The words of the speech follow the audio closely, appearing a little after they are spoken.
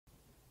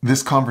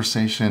This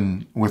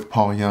conversation with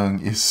Paul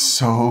Young is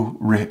so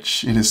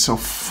rich. It is so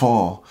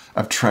full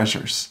of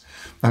treasures.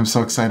 I'm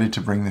so excited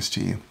to bring this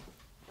to you.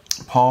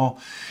 Paul,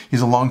 he's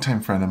a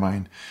longtime friend of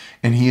mine,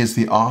 and he is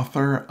the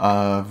author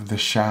of The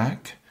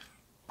Shack,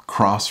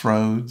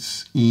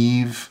 Crossroads,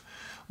 Eve,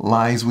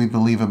 Lies We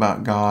Believe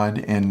About God,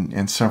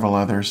 and several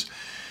others.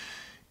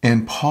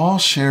 And Paul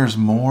shares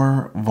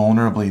more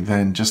vulnerably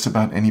than just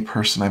about any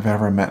person I've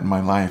ever met in my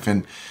life.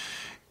 And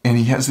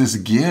he has this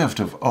gift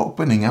of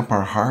opening up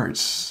our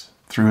hearts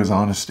through his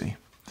honesty.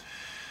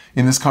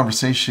 In this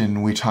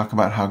conversation, we talk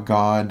about how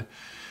God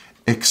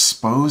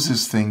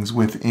exposes things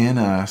within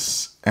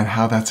us and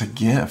how that's a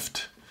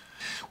gift.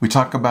 We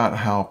talk about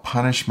how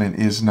punishment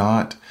is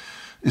not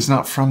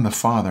from the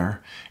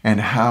Father, and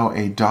how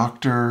a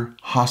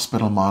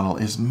doctor-hospital model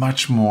is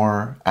much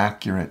more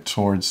accurate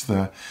towards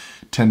the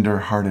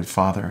tender-hearted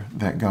Father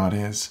that God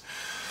is.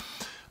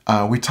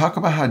 We talk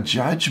about how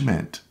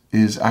judgment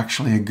is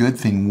actually a good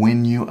thing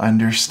when you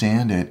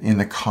understand it in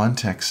the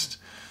context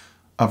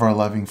of our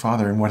loving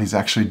Father and what he's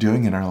actually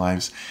doing in our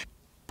lives.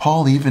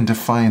 Paul even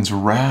defines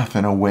wrath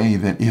in a way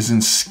that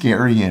isn't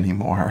scary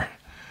anymore.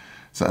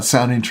 Does that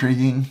sound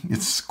intriguing?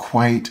 It's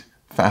quite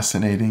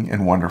fascinating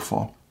and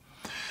wonderful.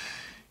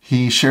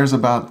 He shares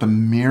about the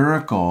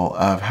miracle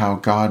of how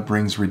God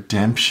brings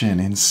redemption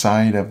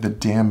inside of the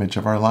damage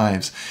of our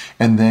lives.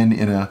 And then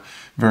in a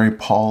very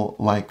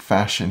Paul-like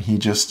fashion, he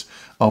just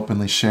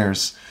openly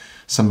shares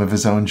some of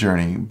his own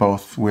journey,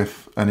 both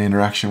with an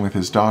interaction with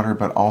his daughter,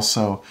 but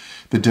also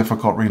the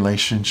difficult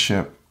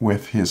relationship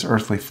with his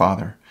earthly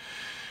father,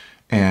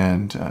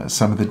 and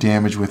some of the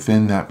damage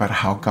within that, but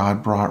how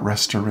God brought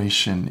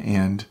restoration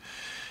and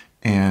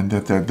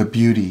the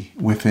beauty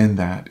within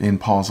that in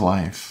Paul's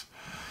life.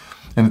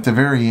 And at the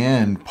very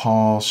end,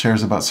 Paul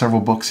shares about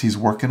several books he's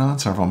working on,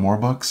 several more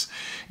books,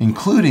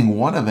 including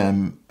one of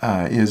them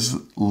is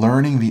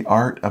Learning the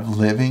Art of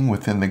Living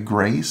Within the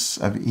Grace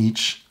of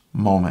Each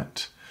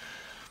Moment.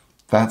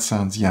 That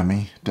sounds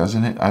yummy,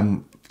 doesn't it?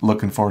 I'm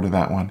looking forward to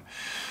that one.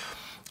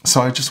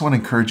 So I just want to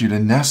encourage you to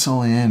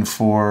nestle in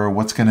for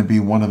what's going to be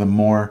one of the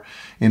more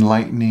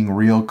enlightening,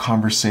 real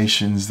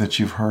conversations that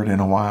you've heard in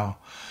a while.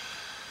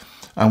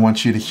 I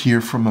want you to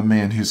hear from a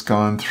man who's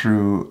gone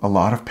through a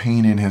lot of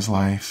pain in his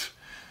life,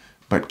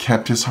 but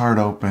kept his heart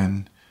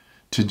open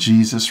to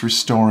Jesus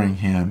restoring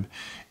him.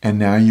 And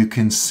now you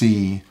can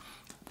see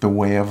the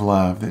way of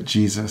love that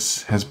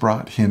Jesus has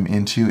brought him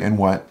into and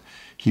what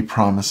he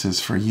promises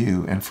for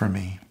you and for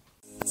me.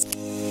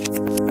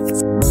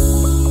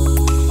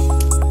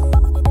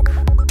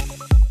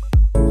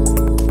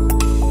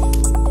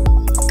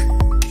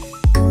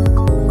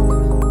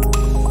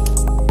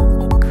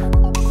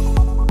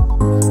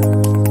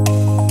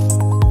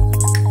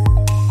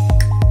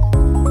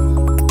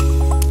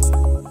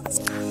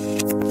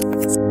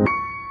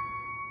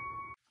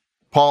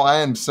 Paul, I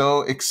am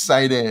so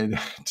excited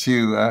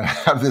to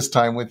have this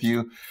time with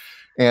you.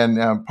 And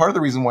part of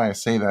the reason why I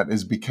say that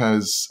is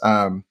because,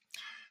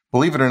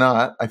 believe it or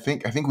not, I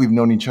think we've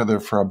known each other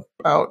for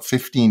about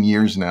 15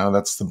 years now.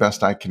 That's the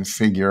best I can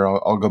figure.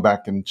 I'll go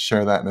back and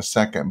share that in a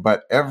second.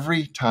 But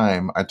every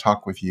time I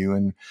talk with you,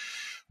 and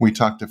we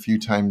talked a few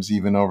times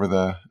even over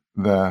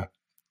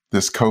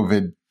this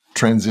COVID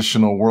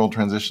world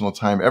transitional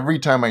time, every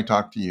time I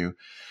talk to you,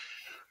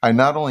 I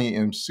not only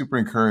am super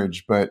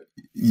encouraged, but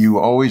you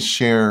always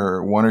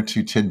share one or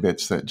two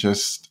tidbits that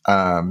just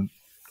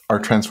are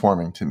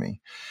transforming to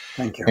me.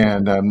 Thank you.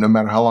 And no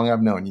matter how long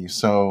I've known you.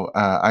 So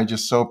I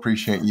just so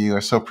appreciate you. I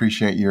so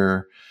appreciate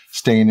your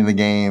staying in the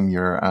game.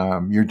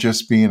 You're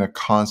just being a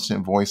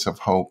constant voice of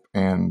hope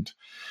and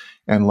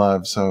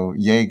love. So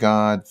yay,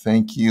 God.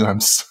 Thank you. I'm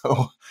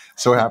so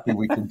happy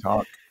we can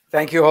talk.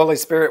 Thank you, Holy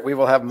Spirit. We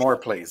will have more,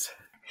 please.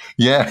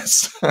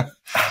 Yes,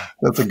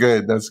 that's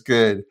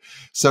good.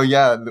 So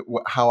yeah,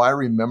 how I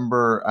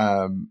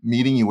remember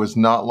meeting you was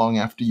not long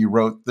after you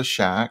wrote The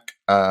Shack.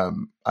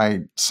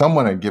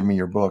 Someone had given me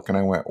your book, and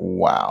I went,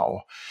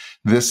 wow,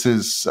 this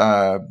is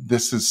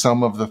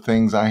some of the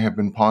things I have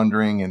been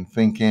pondering and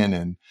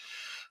thinking,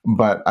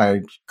 but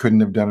I couldn't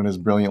have done it as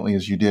brilliantly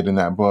as you did in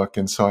that book.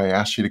 And so I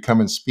asked you to come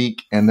and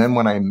speak. And then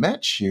when I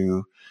met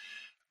you,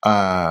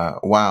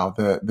 wow,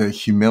 the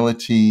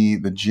humility,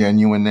 the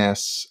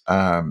genuineness.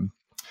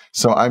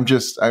 So I'm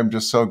just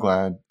so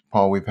glad,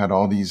 Paul, we've had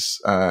all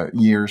these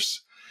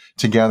years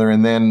together.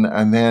 And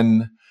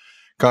then,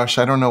 gosh,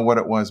 I don't know what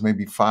it was,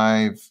 maybe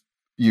 5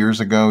 years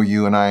ago,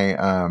 you and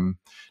I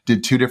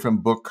did 2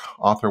 different book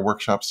author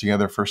workshops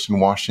together, first in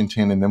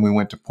Washington, and then we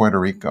went to Puerto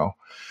Rico.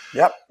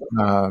 Yep.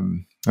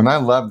 And I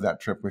loved that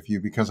trip with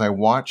you because I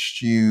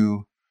watched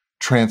you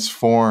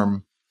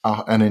transform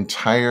an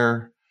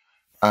entire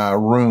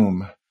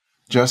room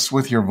just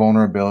with your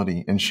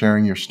vulnerability and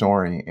sharing your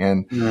story.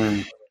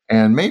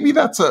 And maybe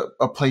that's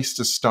a place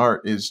to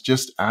start, is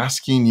just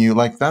asking you,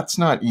 like, that's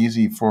not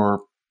easy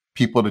for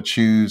people to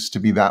choose to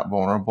be that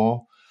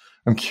vulnerable.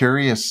 I'm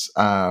curious,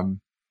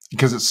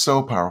 because it's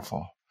so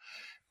powerful.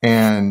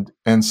 And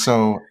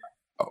so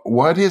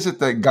what is it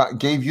that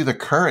gave you the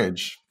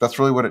courage? That's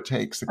really what it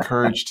takes, the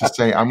courage to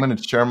say, I'm going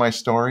to share my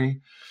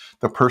story,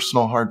 the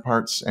personal hard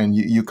parts, and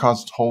you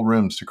caused whole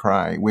rooms to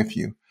cry with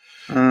you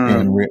Mm,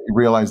 and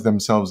realize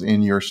themselves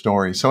in your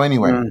story. So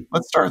anyway, mm.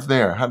 let's start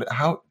there. How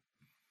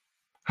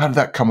did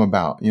that come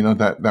about?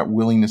 That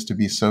willingness to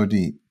be so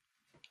deep.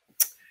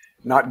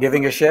 Not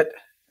giving a shit.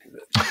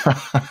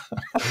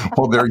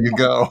 Well, there you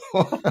go.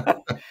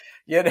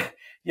 You,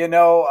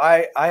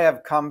 I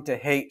have come to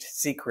hate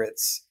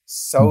secrets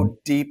so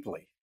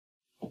deeply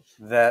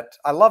that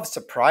I love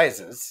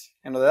surprises.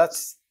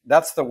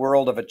 That's the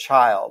world of a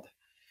child.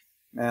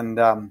 And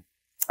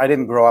I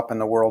didn't grow up in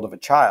the world of a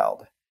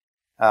child,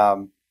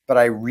 but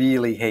I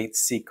really hate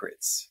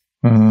secrets.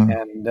 Mhm.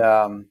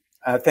 And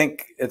I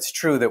think it's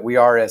true that we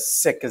are as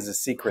sick as the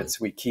secrets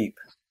we keep.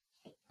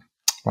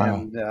 Wow.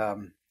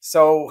 And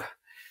so,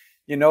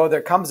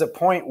 there comes a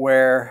point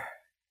where,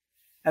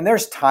 and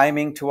there's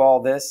timing to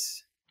all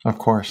this, Of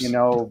course.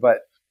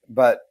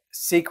 but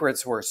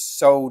secrets were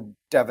so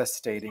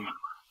devastating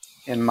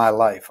in my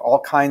life, all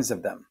kinds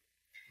of them,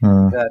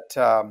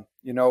 that,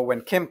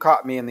 when Kim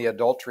caught me in the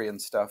adultery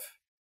and stuff,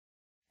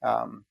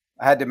 I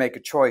had to make a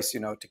choice,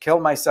 to kill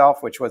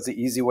myself, which was the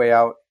easy way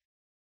out,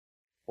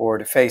 or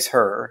to face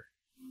her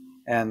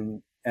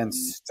and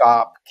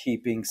stop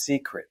keeping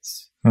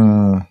secrets.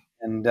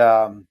 And,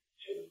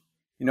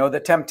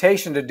 the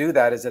temptation to do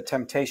that is a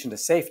temptation to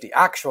safety.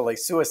 Actually,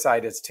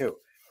 suicide is too.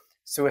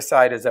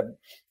 Suicide is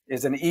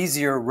an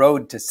easier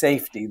road to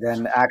safety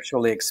than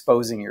actually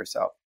exposing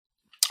yourself.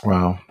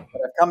 Wow.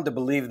 But I've come to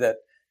believe that,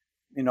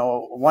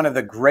 one of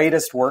the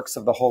greatest works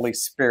of the Holy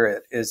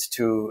Spirit is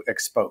to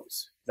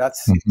expose.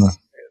 That's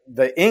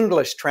the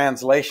English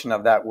translation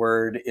of that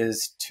word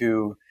is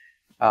to,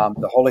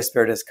 the Holy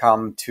Spirit has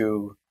come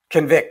to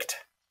convict.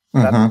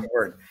 That's the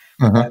word.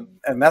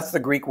 And that's the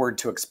Greek word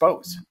to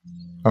expose.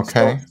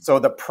 Okay. So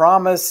the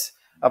promise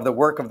of the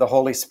work of the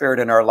Holy Spirit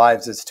in our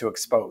lives is to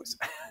expose.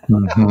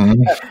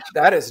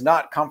 That is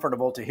not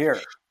comfortable to hear,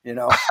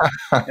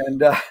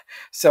 And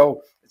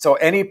so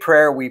any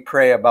prayer we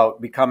pray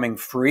about becoming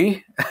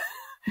free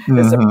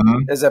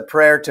is a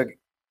prayer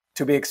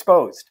to be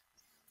exposed.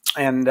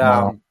 And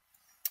Wow.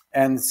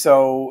 and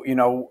so,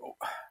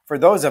 for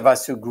those of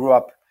us who grew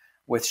up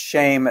with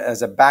shame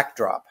as a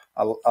backdrop,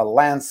 a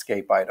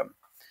landscape item,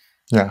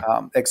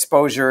 Yeah.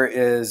 exposure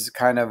is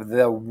kind of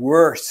the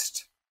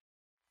worst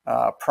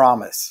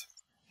promise.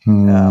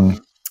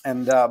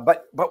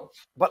 But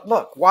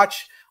look,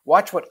 watch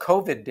what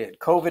COVID did.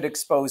 COVID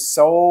exposed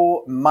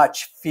so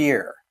much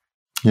fear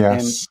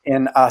Yes.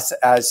 in us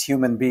as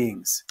human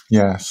beings.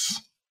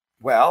 Yes.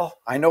 Well,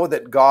 I know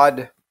that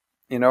God,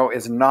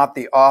 is not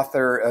the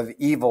author of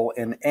evil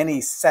in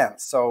any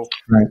sense. So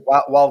Right.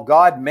 while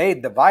God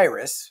made the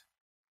virus,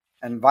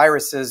 and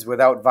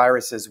without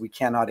viruses, we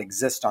cannot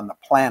exist on the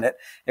planet.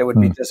 It would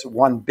be just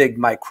one big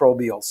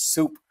microbial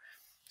soup.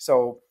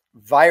 So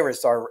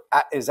virus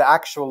is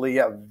actually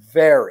a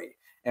very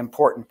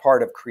important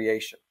part of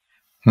creation.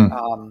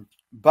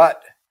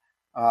 But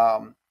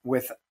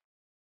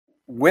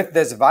with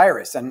this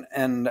virus,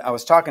 and I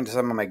was talking to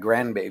some of my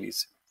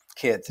grandbabies,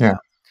 kids, Yeah.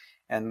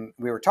 and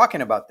we were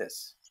talking about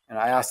this, and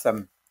I asked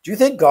them, "Do you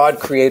think God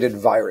created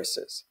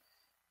viruses?"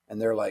 And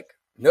they're like,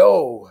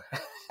 "No."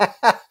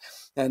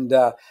 And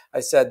I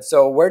said,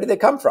 "So where did they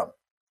come from?"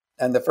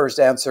 And the first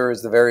answer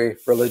is the very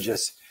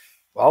religious,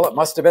 "Well, it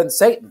must have been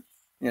Satan,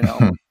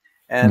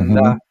 And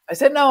I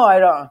said, "No, I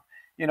don't.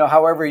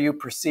 However you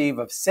perceive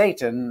of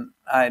Satan,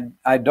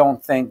 I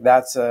don't think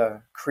that's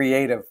a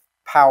creative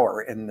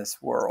power in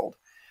this world.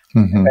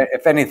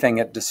 If anything,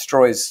 it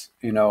destroys,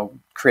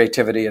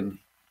 creativity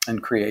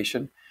and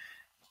creation."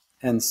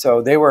 And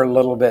so they were a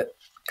little bit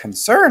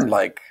concerned,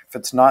 like, if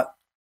it's not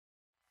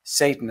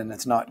Satan and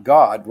it's not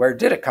God, where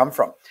did it come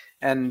from?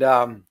 And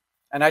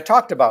I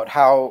talked about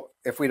how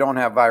if we don't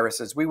have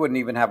viruses, we wouldn't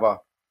even have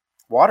a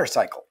water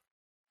cycle,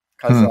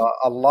 because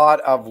a lot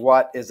of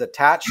what is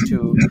attached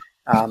to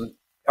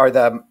are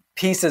the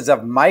pieces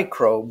of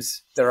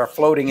microbes that are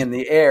floating in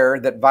the air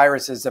that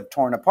viruses have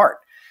torn apart.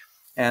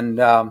 And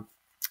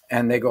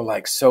they go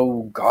like,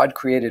 "So God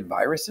created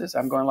viruses?"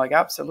 I'm going like,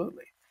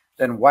 "Absolutely."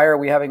 Then why are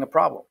we having a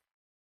problem?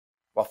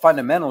 Well,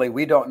 fundamentally,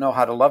 we don't know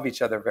how to love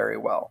each other very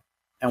well,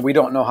 and we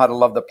don't know how to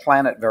love the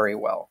planet very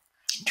well.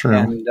 True.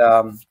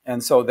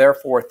 And so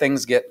therefore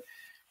things get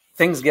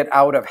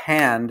out of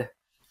hand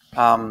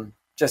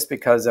just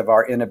because of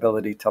our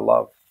inability to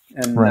love.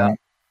 And Right.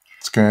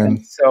 It's good.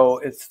 and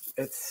so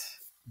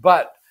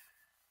but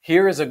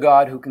here is a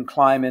God who can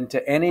climb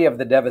into any of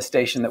the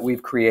devastation that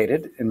we've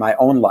created in my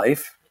own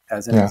life,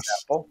 as an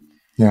example,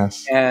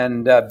 Yes.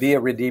 and be a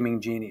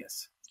redeeming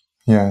genius.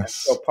 Yes.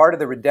 So part of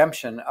the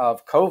redemption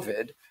of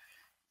COVID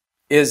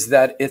is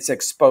that it's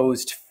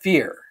exposed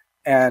fear.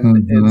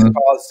 And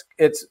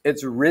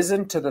it's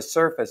risen to the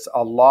surface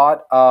a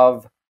lot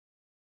of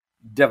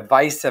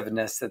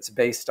divisiveness that's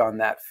based on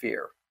that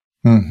fear.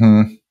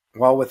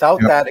 Well,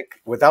 without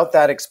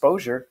that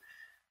exposure,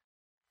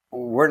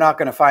 we're not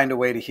going to find a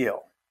way to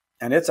heal.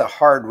 And it's a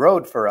hard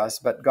road for us,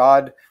 but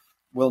God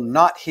will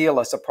not heal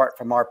us apart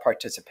from our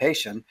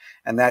participation.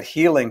 And that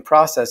healing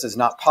process is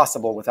not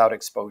possible without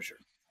exposure.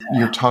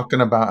 You're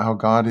talking about how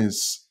God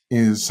is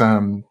is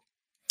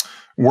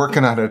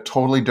working at a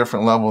totally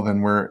different level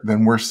than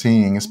we're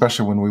seeing,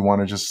 especially when we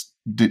want to just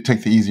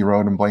take the easy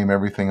road and blame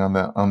everything on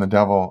the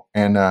devil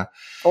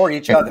or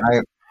each other.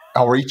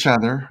 Or each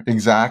other,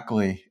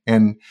 exactly.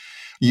 And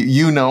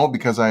you know,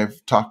 because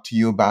I've talked to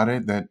you about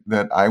it,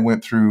 that I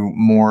went through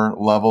more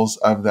levels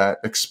of that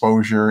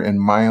exposure in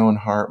my own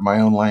heart, my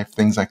own life,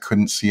 things I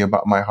couldn't see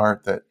about my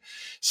heart that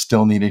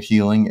still needed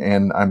healing.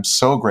 And I'm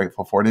so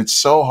grateful for it. It's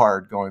so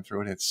hard going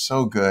through it. It's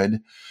so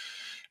good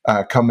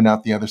coming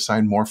out the other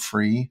side more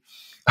free.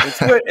 It's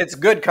good. It's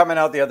good coming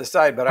out the other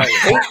side, but I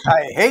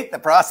hate the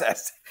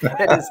process.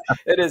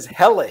 It is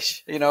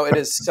hellish. You know, it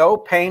is so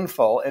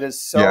painful. It is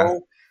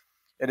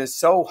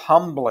so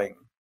humbling.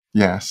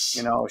 Yes.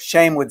 You know,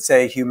 shame would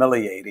say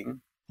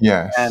humiliating.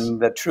 Yes.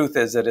 And the truth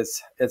is that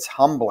it's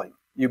humbling.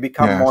 You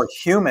become more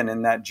human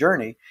in that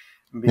journey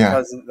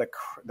because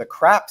the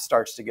crap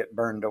starts to get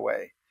burned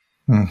away.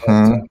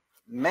 Mm-hmm. But,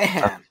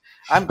 man,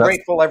 I'm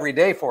grateful every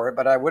day for it,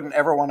 but I wouldn't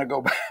ever want to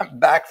go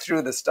back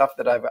through the stuff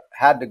that I've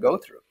had to go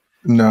through.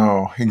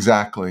 No,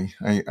 exactly.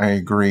 I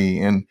agree.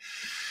 And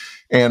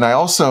I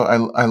also,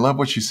 I love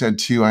what you said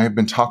too. I have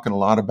been talking a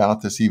lot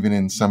about this, even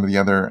in some of the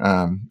other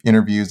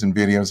interviews and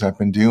videos I've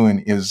been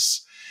doing,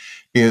 is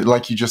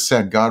like you just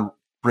said, God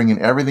bringing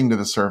everything to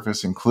the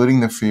surface,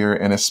 including the fear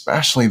and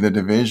especially the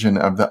division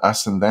of the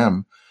us and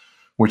them,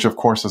 which of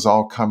course is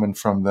all coming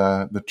from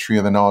the tree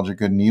of the knowledge of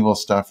good and evil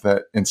stuff,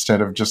 that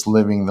instead of just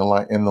living in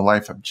the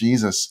life of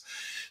Jesus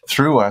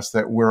through us,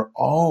 that we're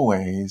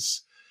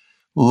always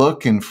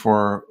looking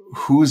for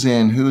who's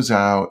in, who's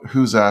out,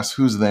 who's us,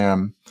 who's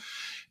them.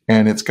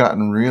 And it's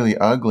gotten really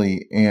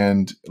ugly.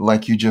 And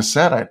like you just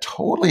said, I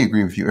totally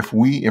agree with you.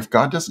 If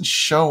God doesn't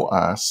show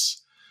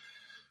us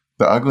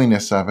the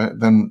ugliness of it,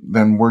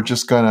 then we're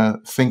just gonna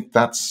think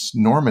that's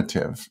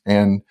normative.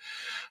 And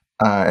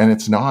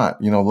it's not.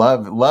 You know,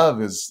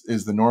 love is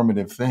the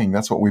normative thing.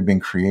 That's what we've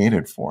been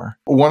created for.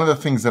 One of the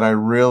things that I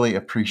really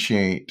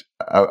appreciate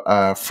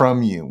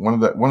from you, one of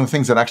the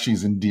things that actually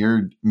has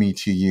endeared me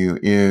to you,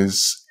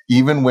 is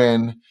even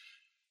when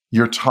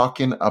you're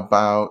talking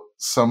about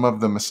some of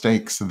the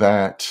mistakes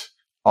that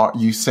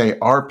you say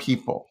are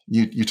people.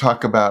 You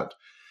talk about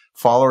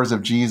followers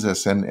of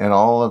Jesus and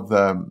all of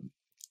the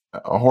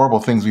horrible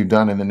things we've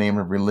done in the name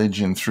of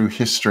religion through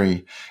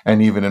history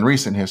and even in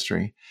recent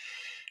history.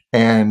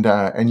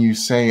 And you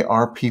say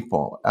our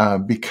people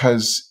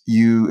because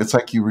it's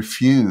like you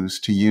refuse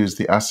to use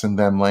the us and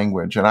them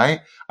language. And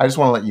I just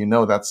want to let you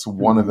know that's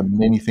one of the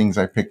many things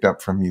I picked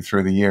up from you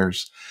through the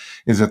years,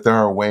 is that there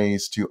are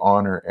ways to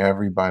honor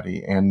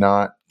everybody and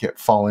not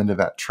fall into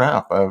that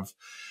trap of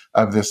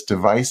this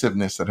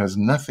divisiveness that has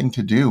nothing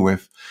to do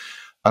with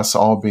us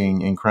all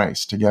being in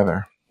Christ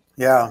together.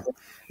 Yeah,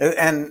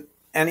 and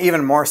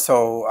even more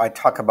so, I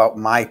talk about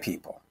my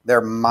people.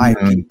 They're my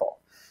people.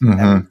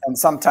 Mm-hmm. And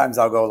sometimes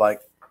I'll go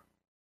like,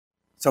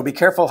 so be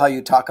careful how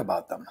you talk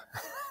about them,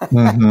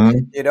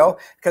 you know,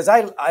 because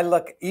I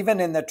look even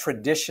in the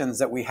traditions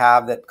that we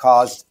have that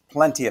caused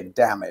plenty of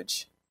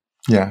damage.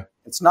 Yeah.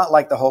 It's not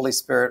like the Holy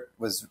Spirit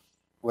was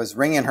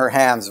wringing her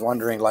hands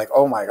wondering like,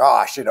 oh my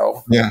gosh, you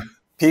know,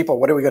 people,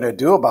 what are we going to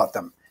do about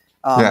them?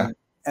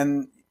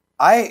 And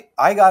I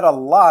got a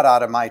lot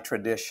out of my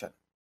tradition,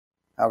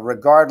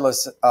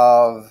 regardless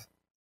of,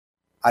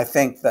 I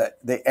think, that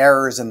the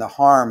errors and the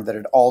harm that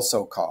it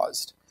also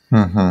caused.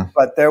 Mm-hmm.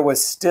 But there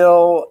was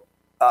still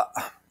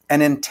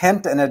an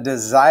intent and a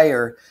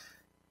desire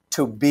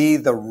to be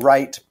the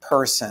right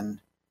person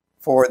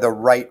for the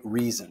right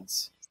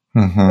reasons.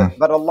 Mm-hmm.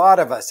 But a lot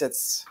of us,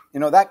 it's, you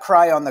know, that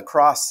cry on the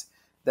cross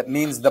that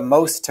means the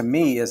most to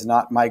me is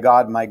not, my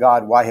God,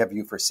 why have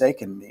you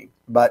forsaken me?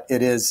 But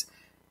it is,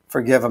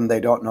 forgive them, they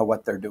don't know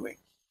what they're doing.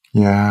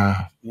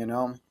 Yeah. You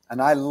know,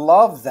 and I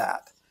love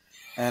that.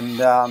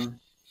 And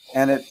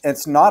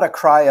it's not a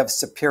cry of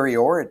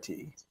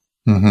superiority.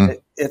 Mm-hmm.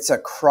 It's a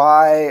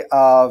cry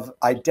of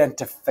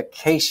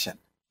identification.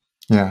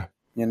 Yeah.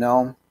 You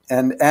know,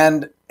 and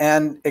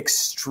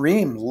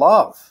extreme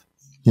love.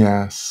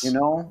 Yes. You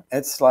know,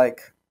 it's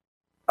like,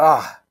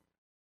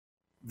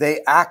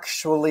 they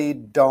actually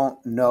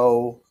don't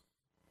know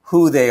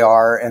who they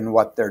are and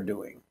what they're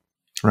doing.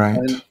 Right.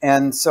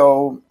 And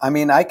so, I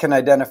mean, I can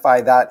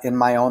identify that in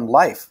my own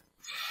life.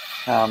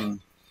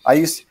 I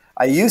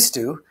used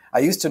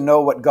to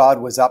know what God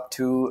was up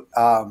to,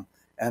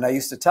 and I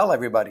used to tell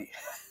everybody.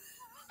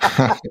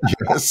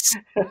 Yes.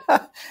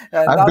 I've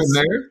been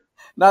there.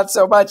 Not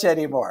so much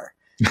anymore.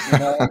 You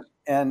know?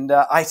 And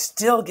I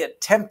still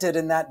get tempted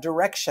in that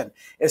direction,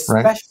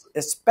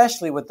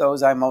 especially with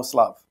those I most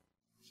love.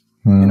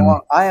 You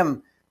know,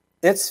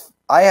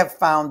 I have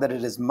found that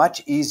it is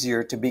much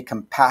easier to be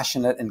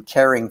compassionate and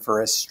caring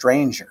for a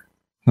stranger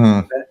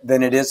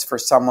than it is for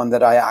someone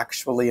that I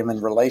actually am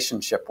in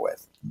relationship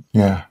with.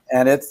 Yeah.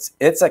 And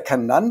it's a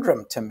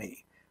conundrum to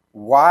me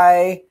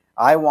why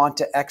I want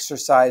to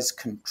exercise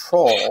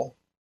control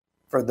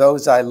for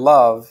those I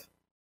love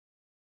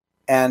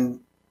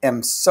and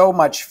am so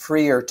much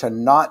freer to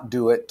not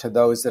do it to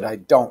those that I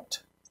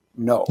don't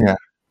know. Yeah.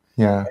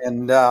 Yeah.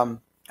 And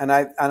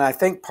I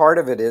think part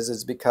of it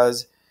is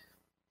because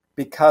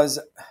because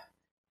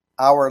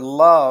our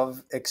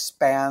love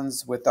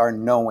expands with our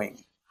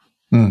knowing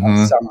of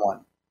Mm-hmm.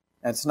 someone.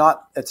 And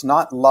it's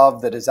not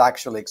love that is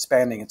actually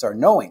expanding, it's our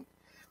knowing.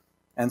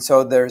 And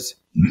so there's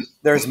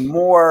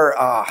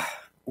more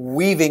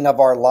weaving of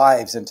our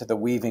lives into the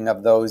weaving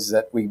of those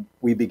that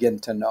we begin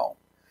to know.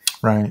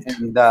 Right.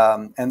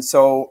 And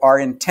so our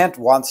intent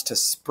wants to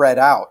spread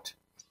out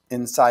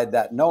inside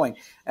that knowing.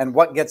 And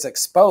what gets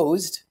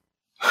exposed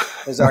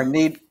is our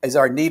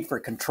need for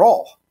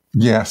control.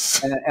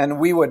 Yes.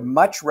 And we would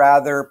much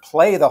rather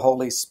play the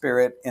Holy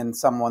Spirit in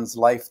someone's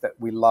life that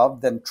we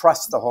love than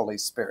trust the Holy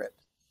Spirit.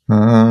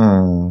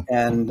 Mm.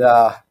 And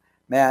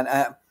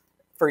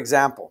for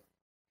example,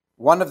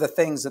 one of the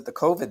things that the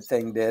COVID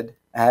thing did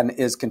and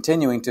is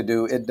continuing to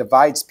do, it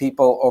divides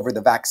people over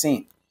the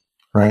vaccine.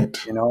 Right.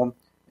 You know,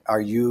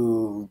 are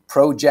you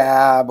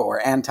pro-jab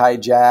or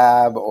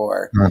anti-jab,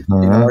 or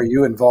Mm-hmm. are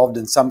you involved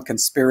in some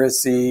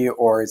conspiracy,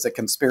 or is a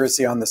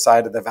conspiracy on the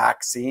side of the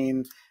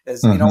vaccine?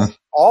 Is Mm-hmm.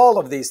 all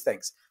of these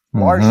things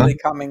Mm-hmm. largely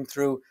coming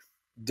through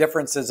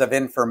differences of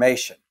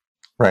information.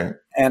 Right.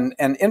 And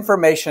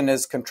information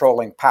is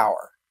controlling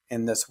power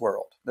in this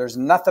world. There's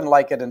nothing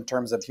like it in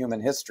terms of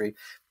human history,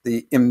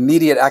 the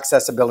immediate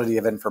accessibility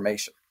of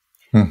information.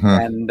 Mm-hmm.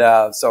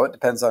 And so it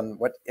depends on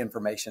what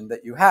information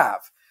that you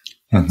have.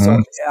 And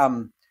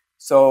Mm-hmm.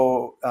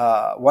 so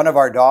one of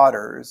our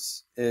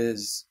daughters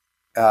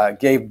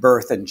gave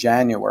birth in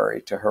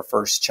January to her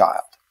first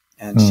child.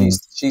 And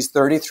she's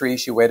 33.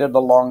 She waited a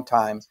long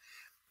time.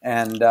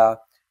 And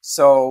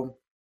so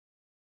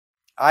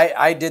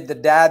I did the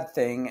dad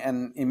thing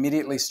and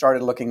immediately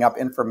started looking up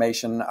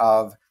information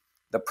of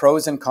the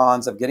pros and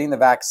cons of getting the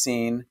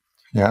vaccine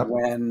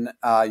when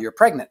you're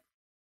pregnant.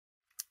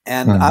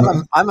 And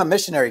Mm-hmm. I'm a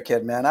missionary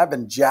kid, man. I've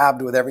been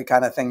jabbed with every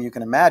kind of thing you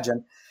can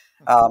imagine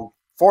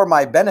for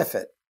my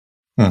benefit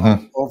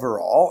Mm-hmm.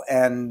 overall.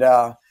 And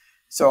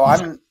so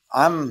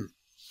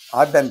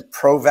I've been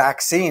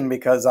pro-vaccine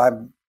because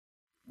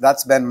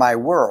that's been my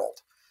world.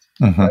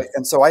 Mm-hmm. Right?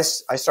 And so I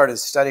started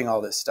studying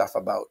all this stuff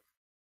about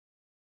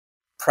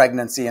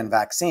pregnancy and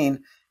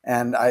vaccine.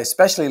 And I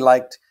especially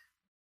liked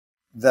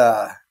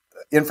the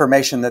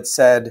information that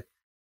said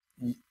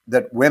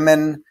that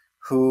women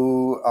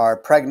who are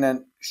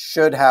pregnant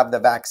should have the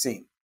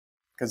vaccine,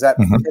 because that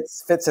Mm-hmm.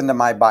 fits into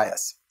my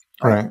bias.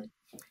 Right.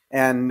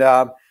 And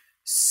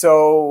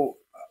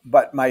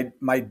but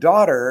my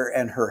daughter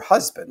and her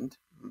husband,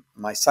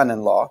 my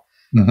son-in-law,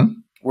 Mm-hmm.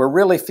 were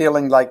really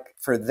feeling like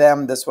for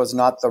them this was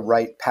not the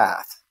right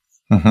path.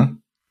 Mm-hmm.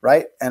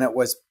 Right? And it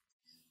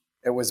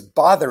was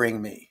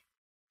bothering me.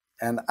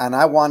 And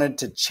I wanted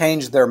to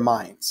change their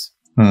minds.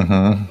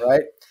 Mm-hmm.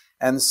 Right?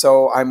 And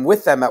so I'm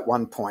with them at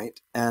one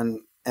point, and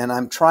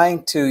I'm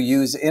trying to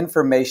use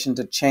information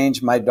to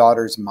change my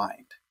daughter's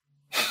mind.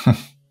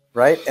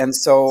 Right? And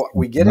so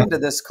we get into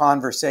this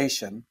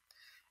conversation,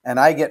 and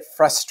I get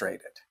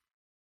frustrated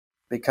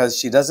because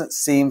she doesn't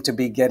seem to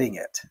be getting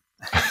it.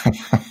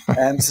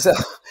 and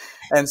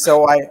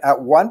so I,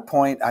 at one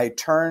point, I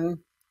turn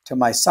to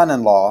my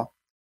son-in-law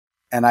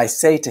and I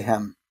say to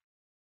him,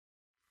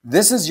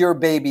 "This is your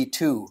baby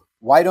too.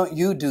 Why don't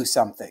you do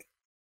something?"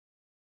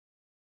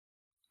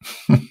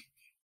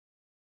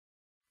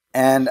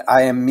 And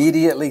I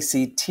immediately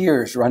see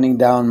tears running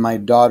down my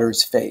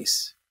daughter's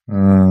face.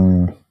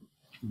 Mm.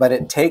 But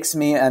it takes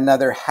me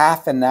another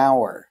half an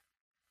hour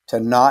to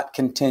not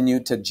continue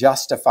to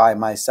justify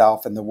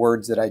myself in the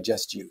words that I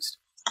just used.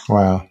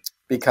 Wow.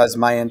 Because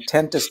my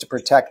intent is to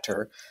protect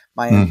her.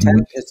 My Mm-hmm.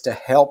 intent is to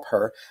help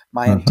her.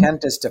 My Mm-hmm.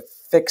 intent is to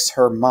fix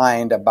her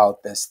mind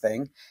about this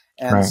thing.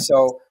 And Right.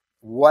 so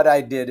what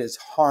I did is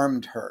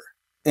harmed her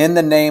in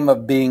the name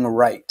of being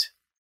right.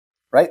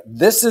 Right?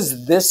 This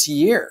is this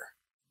year.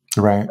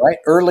 Right. Right?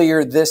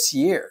 Earlier this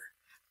year.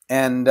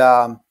 And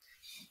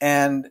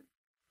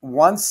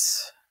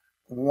once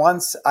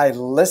I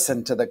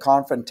listened to the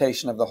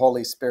confrontation of the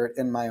Holy Spirit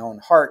in my own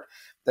heart,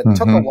 that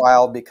took a Mm-hmm.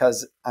 while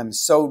because I'm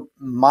so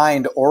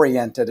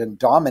mind-oriented and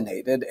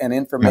dominated, and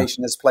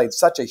information has played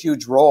such a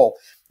huge role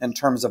in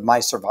terms of my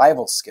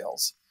survival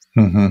skills,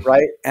 Mm-hmm.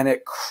 right? And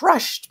it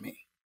crushed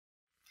me.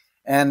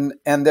 And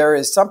there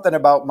is something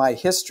about my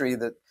history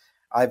that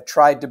I've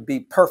tried to be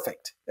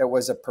perfect. It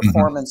was a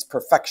performance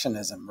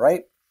perfectionism,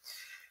 right?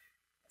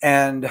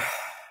 And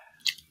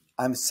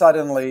I'm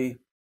suddenly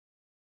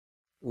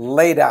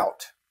laid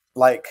out,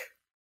 like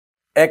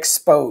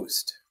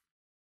exposed.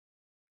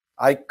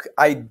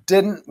 I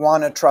didn't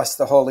want to trust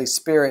the Holy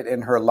Spirit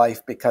in her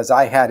life because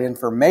I had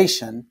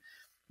information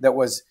that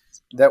was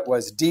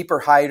deeper,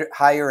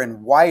 higher,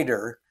 and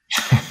wider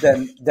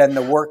than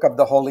the work of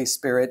the Holy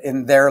Spirit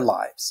in their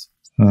lives.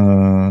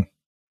 Mm.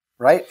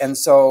 Right? And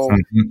so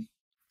Mm-hmm.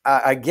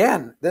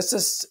 again, this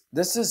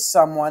is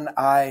someone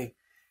I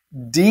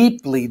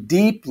deeply,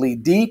 deeply,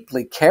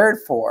 deeply cared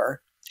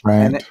for,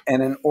 Right.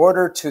 and in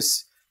order to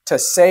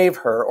save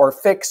her or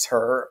fix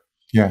her,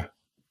 Yeah.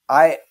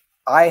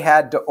 I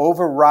had to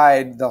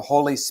override the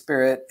Holy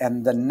Spirit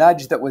and the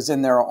nudge that was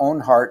in their own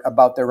heart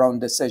about their own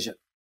decision.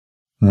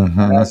 Mm-hmm.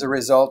 And as a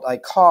result, I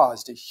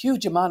caused a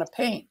huge amount of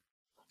pain.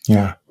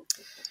 Yeah.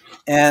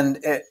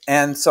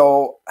 And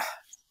so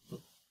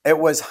it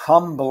was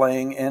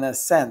humbling in a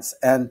sense,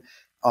 and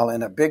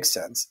in a big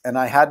sense. And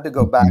I had to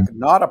go back,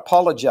 not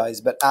apologize,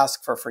 but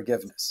ask for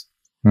forgiveness.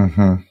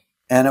 Mm-hmm.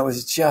 And it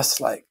was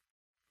just like,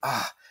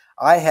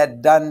 I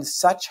had done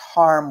such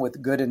harm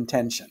with good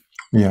intention.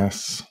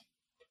 Yes.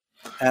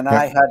 And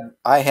Yep.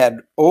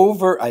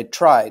 I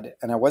tried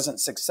and I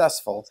wasn't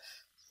successful.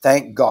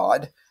 Thank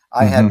God.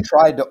 I Mm-hmm. had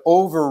tried to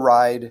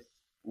override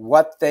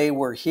what they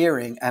were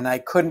hearing, and I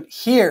couldn't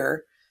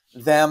hear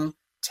them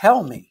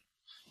tell me.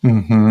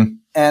 Mm-hmm.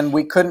 And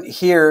we couldn't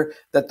hear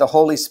that the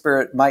Holy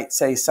Spirit might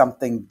say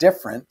something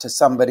different to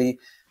somebody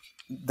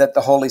that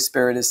the Holy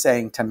Spirit is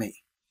saying to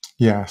me.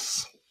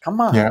 Yes. Come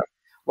on. Yeah.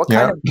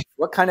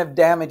 What kind of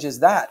damage is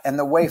that? And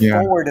the way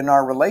Yeah. forward in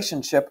our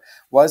relationship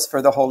was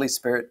for the Holy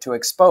Spirit to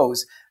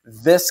expose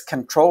this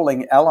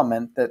controlling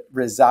element that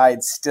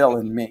resides still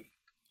in me.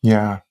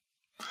 Yeah.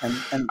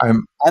 And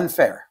I'm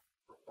unfair.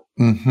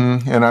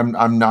 Mm-hmm. And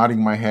I'm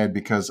nodding my head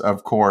because,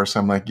 of course,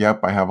 I'm like, yep,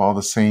 I have all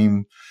the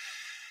same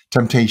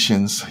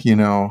temptations,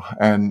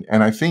 and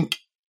I think,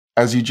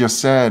 as you just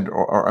said,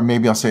 or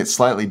maybe I'll say it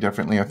slightly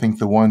differently, I think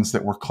the ones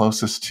that we're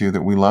closest to,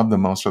 that we love the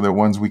most, are the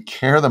ones we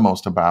care the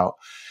most about,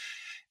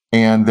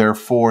 and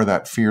therefore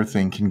that fear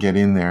thing can get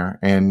in there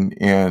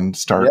and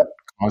start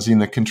causing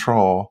the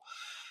control.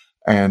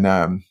 And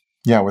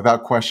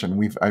without question,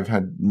 I've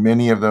had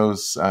many of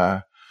those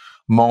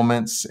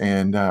moments,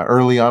 and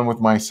early on with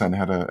my son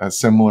had a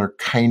similar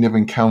kind of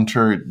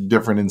encounter,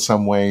 different in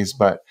some ways,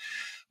 but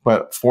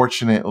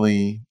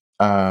fortunately,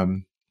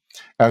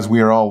 as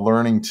we are all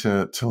learning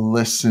to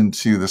listen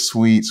to the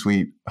sweet,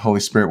 sweet Holy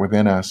Spirit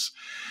within us,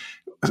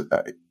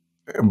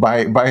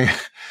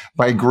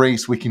 by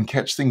grace, we can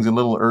catch things a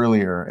little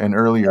earlier and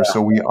earlier,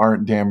 so we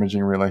aren't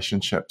damaging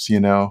relationships,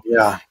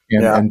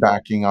 and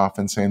backing off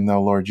and saying,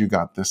 "No, Lord, you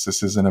got this.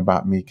 This isn't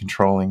about me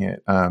controlling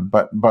it."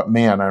 But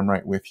man, I'm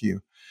right with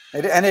you.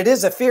 And it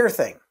is a fear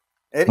thing.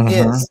 It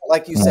is,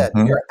 like you said,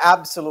 you're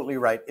absolutely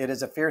right. It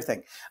is a fear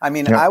thing. I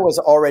mean, I was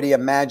already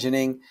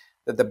imagining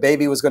that the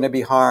baby was going to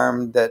be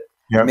harmed, that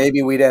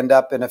maybe we'd end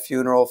up in a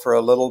funeral for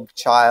a little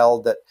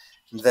child,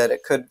 that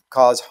it could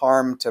cause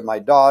harm to my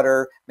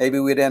daughter. Maybe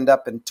we'd end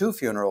up in 2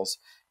 funerals,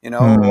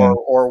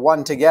 or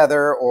one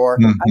together, or,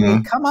 I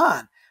mean, come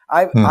on.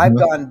 I've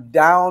gone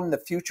down the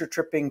future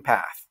tripping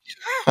path,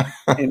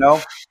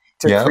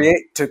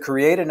 to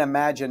create an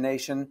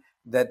imagination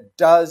that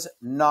does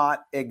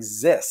not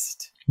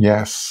exist.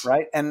 Yes.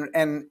 Right.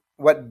 And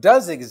what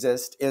does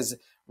exist is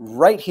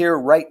right here,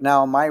 right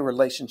now, my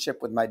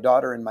relationship with my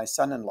daughter and my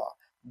son-in-law.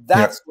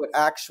 That's what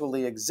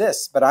actually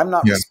exists. But I'm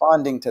not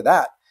responding to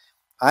that.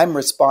 I'm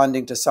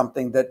responding to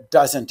something that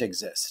doesn't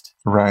exist.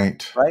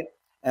 Right. Right.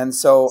 And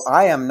so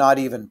I am not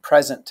even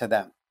present to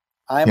them.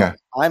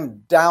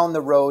 I'm down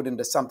the road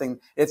into something.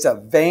 It's a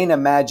vain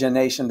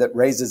imagination that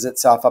raises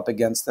itself up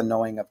against the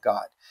knowing of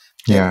God.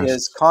 It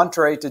is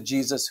contrary to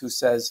Jesus, who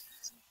says,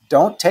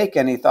 don't take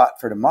any thought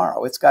for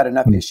tomorrow. It's got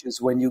enough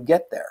issues when you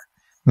get there.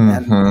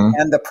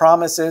 And the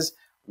promise is,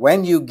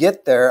 when you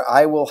get there,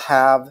 I will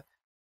have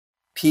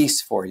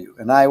peace for you,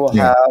 and I will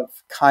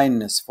have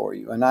kindness for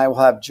you, and I will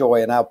have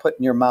joy, and I'll put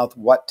in your mouth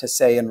what to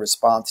say in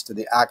response to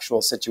the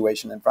actual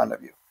situation in front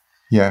of you.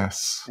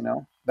 Yes.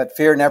 But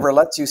fear never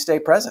lets you stay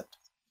present.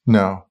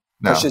 No.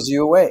 Pushes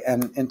you away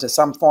and into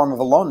some form of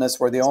aloneness,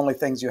 where the only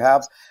things you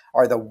have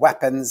are the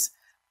weapons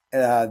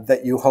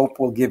that you hope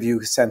will give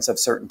you a sense of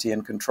certainty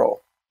and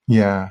control.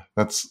 Yeah,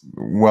 that's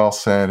well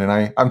said.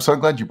 And I'm so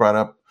glad you brought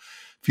up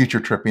future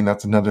tripping.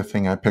 That's another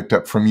thing I picked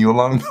up from you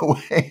along the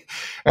way,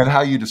 and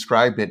how you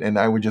described it. And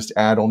I would just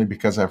add, only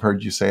because I've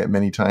heard you say it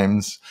many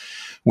times,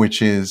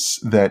 which is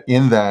that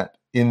in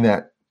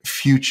that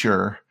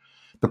future,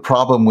 the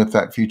problem with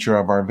that future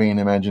of our vain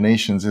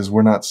imaginations is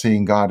we're not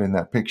seeing God in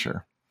that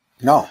picture.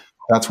 No.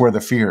 That's where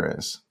the fear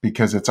is,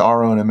 because it's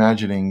our own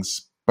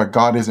imaginings, but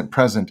God isn't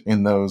present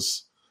in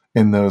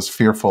those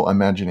fearful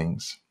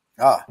imaginings.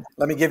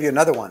 Let me give you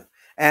another one.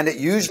 And it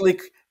usually,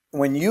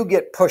 when you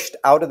get pushed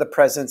out of the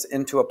presence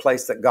into a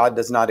place that God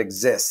does not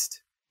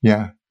exist,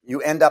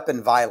 you end up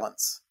in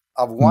violence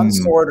of one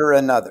sort or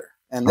another.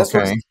 And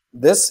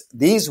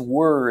these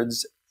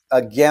words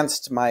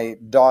against my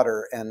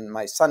daughter and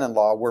my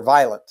son-in-law were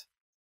violent.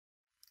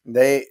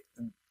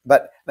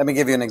 But let me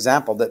give you an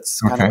example that's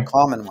kind of a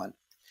common one.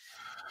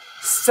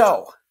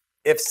 So,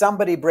 if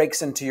somebody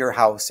breaks into your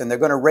house and they're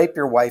going to rape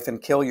your wife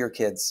and kill your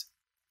kids,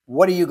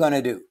 what are you going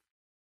to do?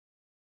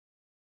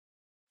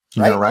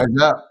 You're going to rise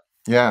up.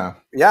 Yeah.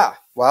 Yeah.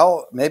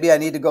 Well, maybe I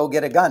need to go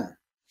get a gun.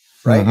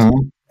 Right.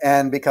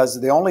 And because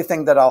the only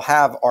thing that I'll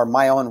have are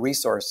my own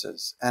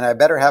resources, and I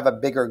better have a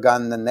bigger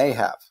gun than they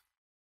have.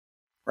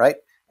 Right.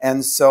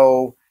 And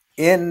so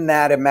in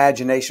that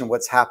imagination,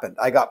 what's happened?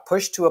 I got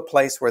pushed to a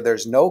place where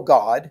there's no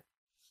God.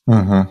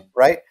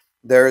 Right.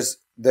 There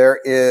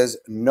is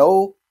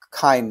no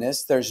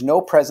kindness. There's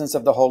no presence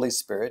of the Holy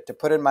Spirit to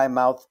put in my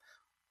mouth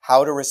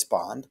how to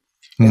respond.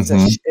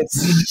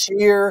 It's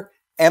sheer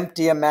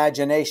empty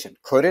imagination.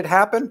 Could it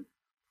happen?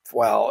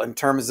 Well, in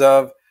terms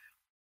of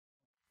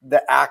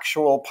the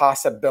actual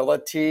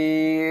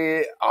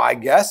possibility, I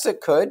guess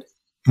it could,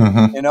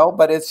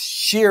 but it's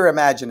sheer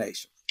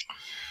imagination.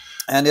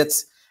 And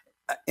it's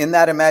in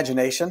that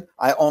imagination,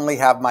 I only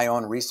have my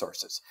own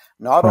resources.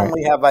 Not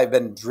only have I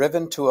been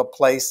driven to a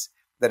place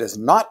that is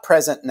not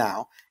present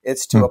now,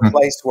 it's to a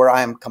place where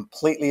I am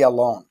completely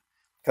alone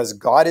because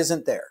God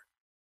isn't there,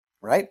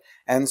 right?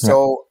 And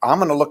so I'm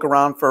going to look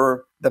around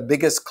for the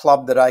biggest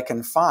club that I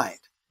can find,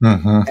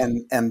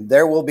 and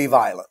there will be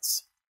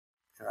violence,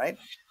 right?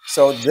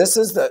 So this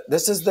is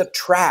the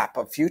trap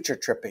of future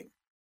tripping.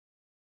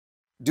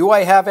 Do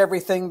I have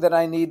everything that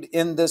I need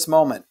in this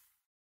moment?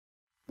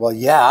 Well,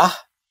 yeah.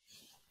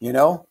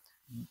 Am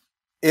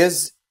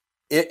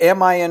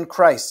I in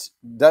Christ?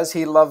 Does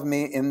he love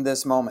me in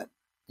this moment?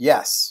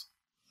 Yes.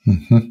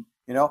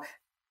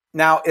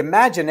 Now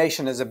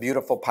imagination is a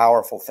beautiful,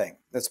 powerful thing.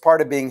 That's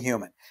part of being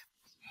human.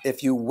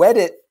 If you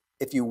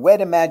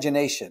wed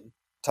imagination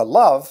to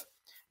love,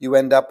 you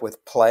end up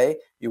with play,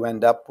 you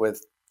end up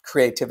with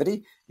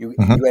creativity, you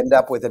end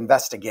up with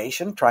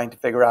investigation, trying to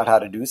figure out how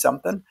to do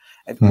something,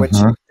 which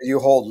you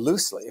hold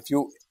loosely. If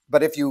you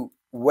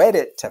wed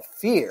it to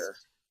fear,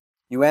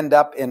 you end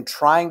up in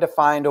trying to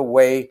find a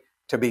way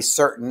to be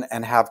certain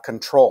and have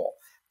control.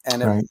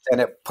 And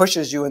it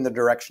pushes you in the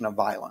direction of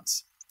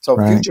violence. So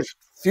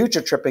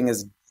future tripping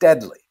is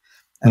deadly.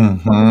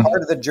 And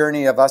part of the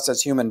journey of us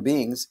as human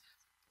beings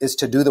is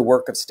to do the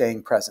work of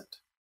staying present.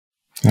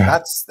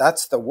 Yeah.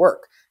 That's the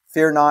work.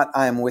 Fear not,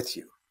 I am with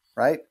you,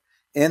 right?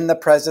 In the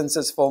presence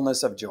is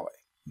fullness of joy.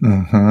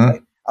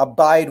 Right?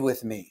 Abide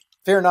with me.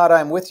 Fear not, I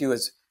am with you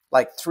is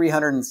like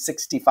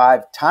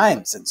 365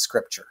 times in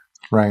Scripture.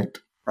 Right.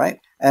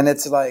 And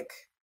it's like,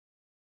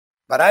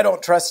 but I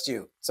don't trust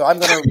you. So I'm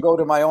going to go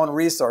to my own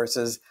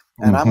resources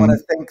and I'm going to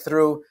think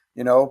through,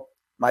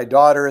 my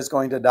daughter is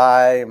going to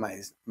die.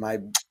 My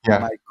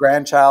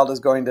grandchild is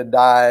going to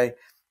die.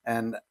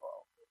 And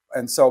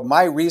so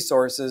my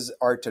resources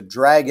are to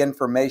drag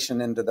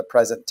information into the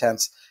present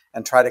tense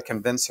and try to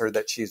convince her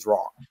that she's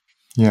wrong.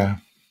 Yeah.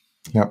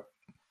 Yep.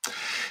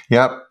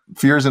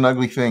 Fear is an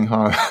ugly thing,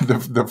 huh?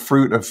 The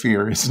fruit of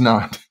fear is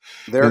not.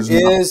 There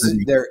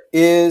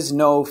is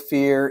no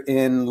fear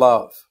in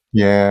love.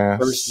 Yes.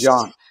 1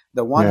 John.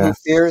 The one who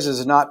fears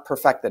is not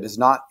perfected.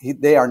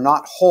 They are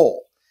not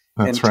whole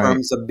in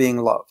terms of being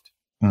loved.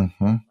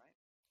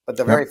 But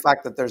the very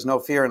fact that there's no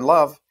fear in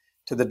love,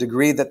 to the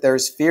degree that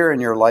there's fear in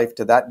your life,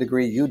 to that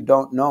degree you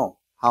don't know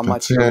how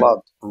much you're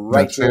loved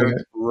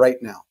right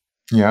now.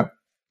 Yep.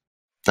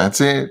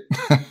 That's it.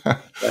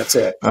 That's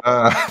it.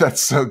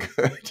 That's so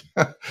good.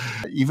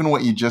 Even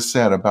what you just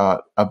said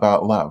about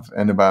love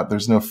and about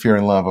there's no fear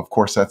in love. Of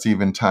course, that's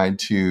even tied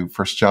to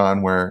 1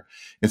 John, where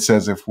it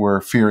says if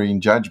we're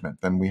fearing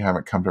judgment, then we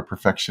haven't come to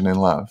perfection in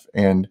love.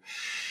 And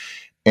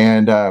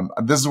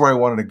this is where I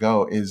wanted to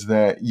go, is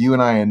that you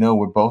and I know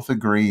would both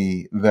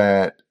agree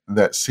that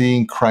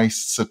seeing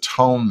Christ's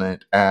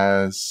atonement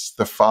as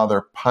the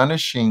Father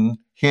punishing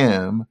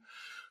him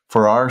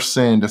for our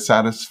sin to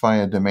satisfy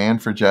a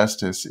demand for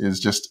justice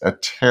is just a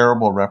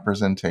terrible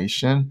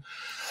representation.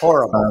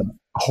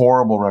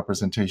 Horrible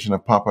representation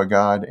of Papa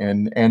God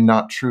and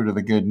not true to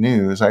the good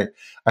news. I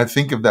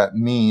think of that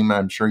meme,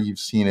 I'm sure you've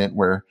seen it,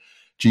 where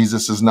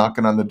Jesus is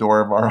knocking on the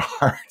door of our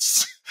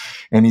hearts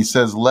and he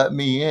says, "Let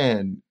me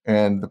in."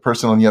 And the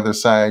person on the other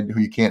side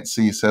who you can't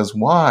see says,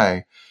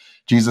 "Why?"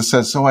 Jesus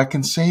says, "So I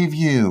can save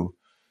you."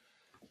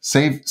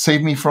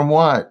 Save me from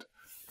what?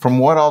 From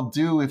what I'll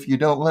do if you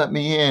don't let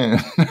me in.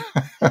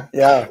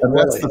 Yeah. And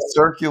that's the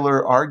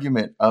circular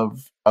argument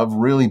of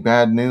really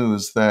bad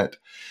news that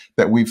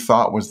we've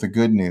thought was the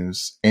good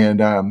news.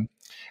 And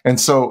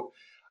so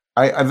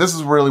I this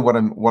is really what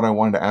I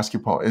wanted to ask you,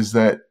 Paul, is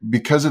that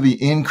because of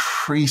the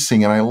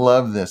increasing, and I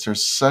love this,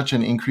 there's such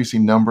an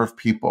increasing number of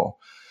people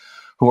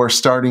who are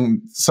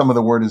starting, some of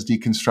the word is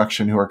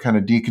deconstruction, who are kind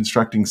of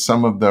deconstructing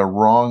some of the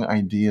wrong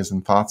ideas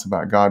and thoughts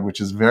about God,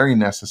 which is very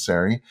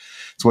necessary.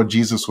 It's what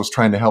Jesus was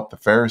trying to help the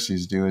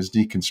Pharisees do, is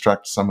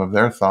deconstruct some of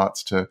their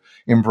thoughts to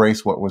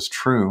embrace what was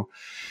true.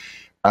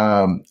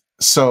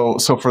 So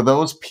for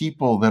those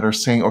people that are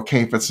saying,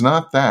 okay, if it's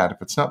not that,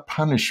 if it's not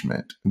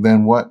punishment,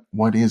 then what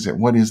is it?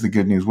 What is the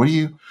good news?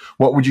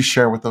 What would you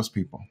share with those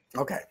people?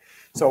 Okay.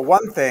 So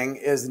one thing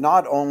is,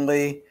 not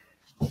only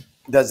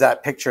does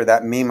that picture,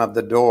 that meme of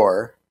the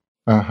door,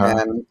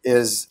 and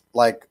is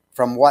like,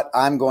 from what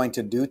I'm going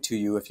to do to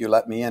you if you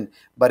let me in,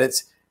 but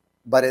it's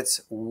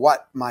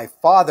what my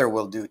Father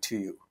will do to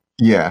you.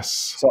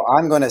 Yes. So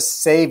I'm going to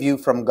save you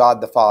from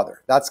God the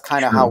Father. That's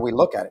kind of how we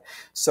look at it.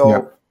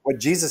 So what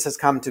Jesus has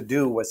come to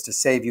do was to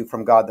save you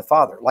from God the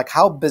Father. Like,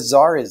 how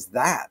bizarre is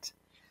that?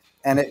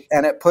 And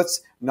it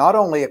puts not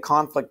only a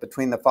conflict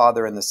between the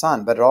Father and the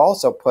Son, but it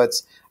also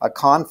puts a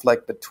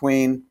conflict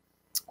between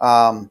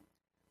the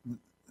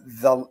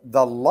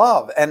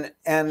love and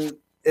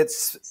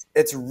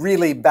it's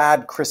really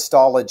bad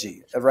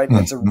Christology, right?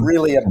 It's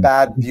really a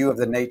bad view of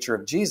the nature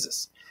of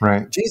Jesus.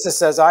 Right. Jesus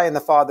says, "I and the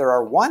Father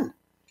are one.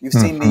 You've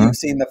seen me, you've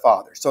seen the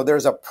Father." So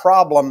there's a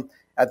problem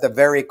at the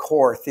very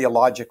core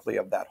theologically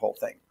of that whole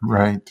thing.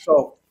 Right.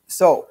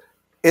 So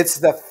It's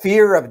the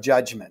fear of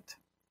judgment,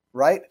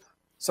 right?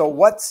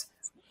 So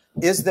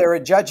is there a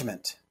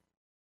judgment?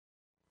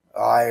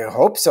 I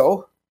hope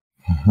so,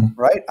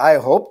 right? I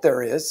hope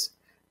there is,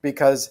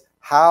 because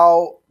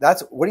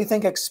what do you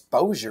think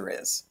exposure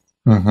is?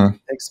 Mm-hmm.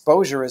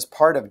 Exposure is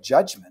part of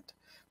judgment.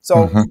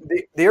 So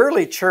the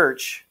early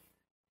church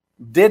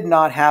did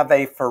not have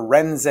a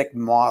forensic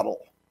model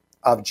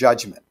of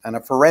judgment. And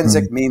a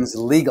forensic means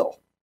legal,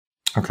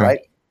 Okay. right?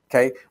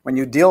 Okay. When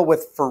you deal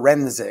with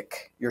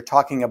forensic, you're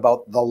talking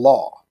about the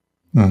law,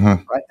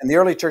 Mm-hmm. right? And the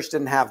early church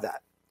didn't have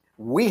that.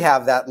 We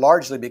have that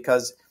largely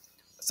because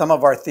some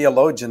of our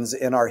theologians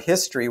in our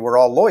history were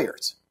all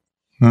lawyers.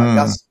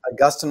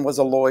 Augustine was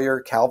a lawyer,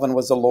 Calvin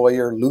was a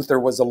lawyer, Luther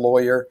was a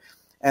lawyer.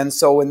 And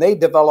so when they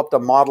developed a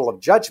model of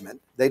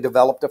judgment, they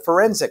developed a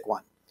forensic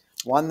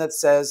one that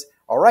says,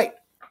 all right,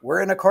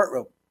 we're in a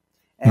courtroom,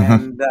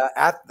 and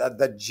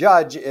the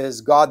judge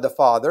is God the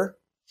Father.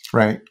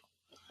 Right.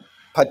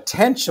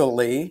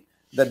 Potentially,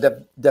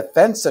 the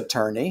defense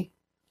attorney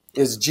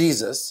is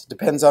Jesus.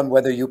 Depends on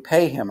whether you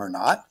pay him or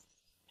not,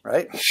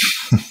 right?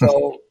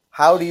 So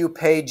how do you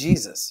pay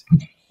Jesus?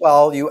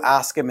 Well, you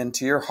ask him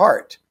into your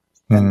heart,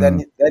 and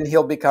then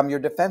he'll become your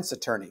defense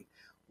attorney.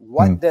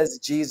 What does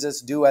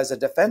Jesus do as a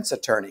defense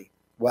attorney?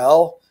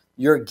 Well,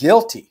 you're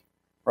guilty,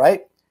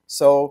 right?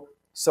 So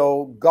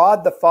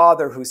God the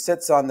Father, who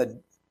sits on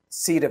the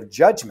seat of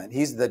judgment,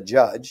 he's the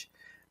judge,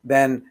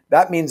 then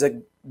that means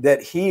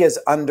that he is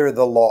under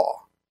the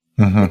law,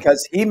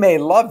 because he may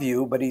love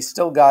you, but he's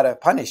still got to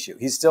punish you.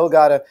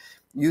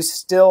 You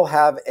still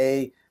have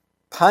a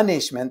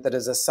punishment that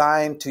is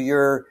assigned to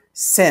your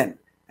sin,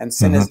 and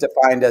sin is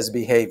defined as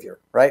behavior,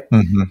 right?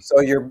 So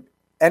in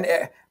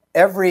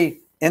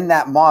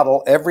that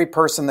model, every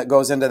person that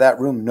goes into that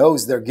room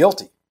knows they're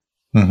guilty,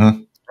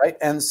 right?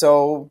 And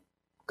so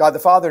God the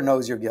Father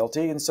knows you're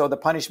guilty, and so the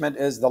punishment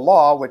is the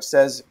law, which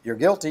says you're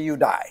guilty, you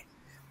die.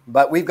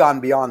 But we've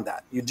gone beyond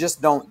that. You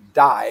just don't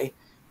die.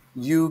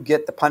 You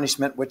get the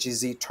punishment, which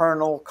is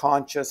eternal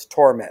conscious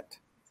torment,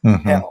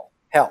 hell.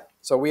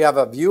 So we have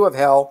a view of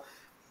hell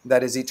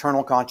that is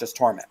eternal conscious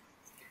torment.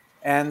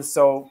 And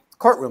so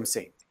courtroom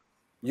scene.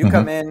 You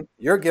come in,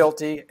 you're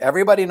guilty.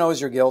 Everybody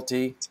knows you're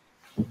guilty,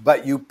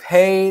 but you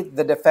pay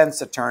the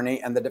defense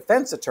attorney, and the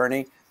defense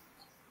attorney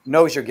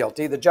knows you're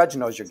guilty. The judge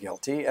knows you're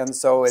guilty. And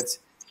so it's,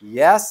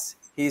 yes,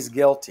 he's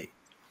guilty.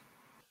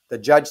 The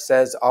judge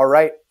says, all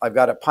right, I've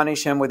got to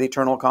punish him with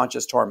eternal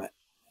conscious torment.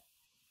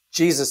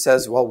 Jesus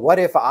says, well, what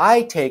if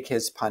I take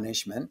his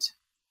punishment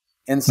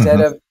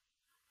instead of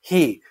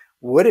he?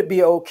 Would it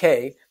be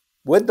okay?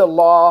 Would the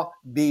law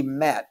be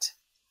met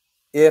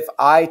if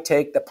I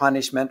take the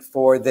punishment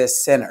for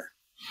this sinner?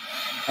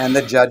 And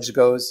the judge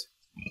goes,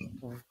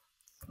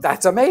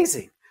 that's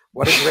amazing.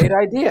 What a great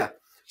idea.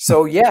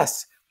 So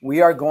yes, we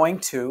are going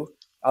to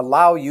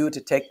allow you to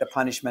take the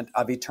punishment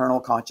of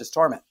eternal conscious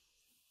torment.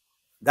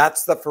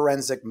 That's the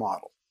forensic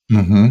model.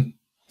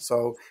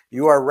 So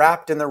you are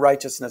wrapped in the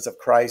righteousness of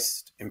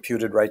Christ,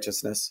 imputed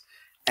righteousness,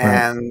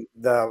 and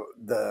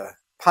the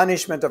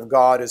punishment of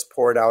God is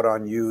poured out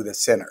on you, the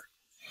sinner,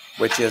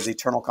 which is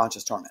eternal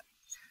conscious torment.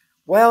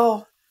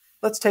 Well,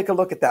 let's take a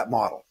look at that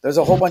model. There's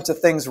a whole bunch of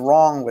things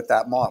wrong with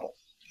that model.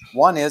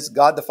 One is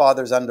God the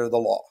Father's under the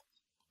law.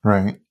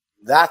 Right.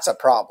 That's a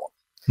problem.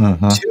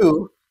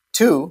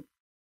 Two,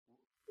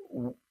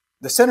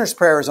 the sinner's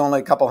prayer is only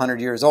a couple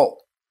hundred years old.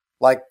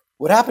 Like,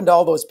 what happened to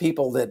all those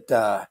people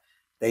that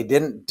they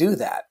didn't do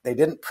that? They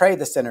didn't pray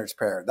the sinner's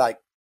prayer. Like,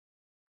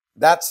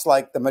 that's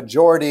like the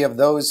majority of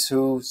those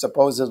who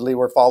supposedly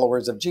were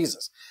followers of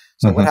Jesus.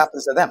 So what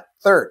happens to them?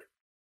 Third,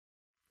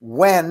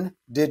 when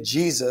did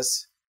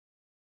Jesus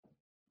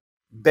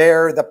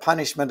bear the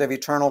punishment of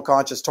eternal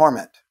conscious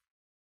torment?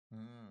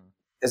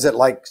 Is it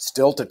like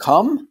still to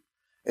come?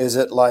 Is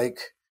it like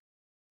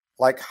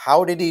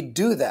how did he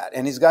do that?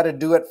 And he's got to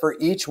do it for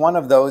each one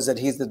of those that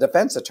he's the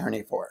defense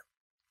attorney for.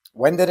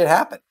 When did it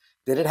happen?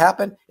 Did it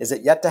happen? Is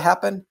it yet to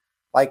happen?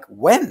 Like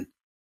when?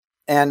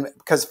 And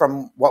because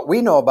from what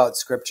we know about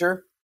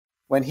Scripture,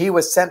 when he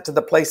was sent to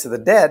the place of the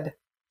dead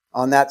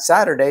on that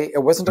Saturday,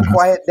 it wasn't a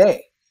quiet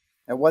day.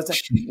 It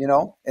wasn't,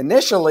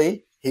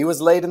 initially he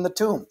was laid in the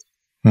tomb,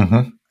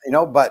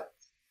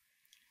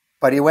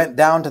 but he went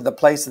down to the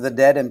place of the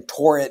dead and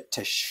tore it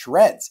to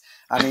shreds.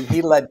 I mean,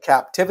 he led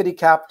captivity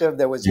captive.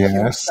 There was a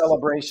huge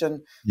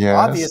celebration. Yes.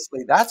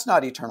 Obviously, that's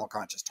not eternal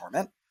conscious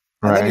torment.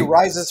 And then he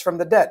rises from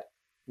the dead.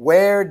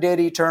 Where did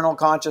eternal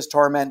conscious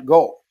torment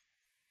go?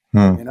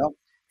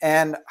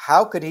 And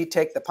how could he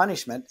take the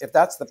punishment if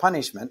that's the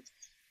punishment?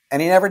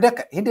 And he never did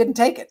it. He didn't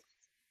take it.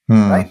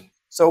 Right?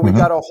 So we've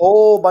got a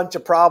whole bunch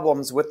of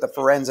problems with the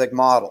forensic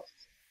model.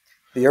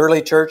 The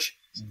early church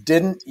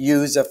didn't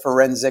use a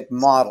forensic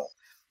model.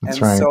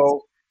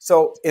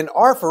 So in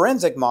our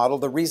forensic model,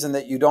 the reason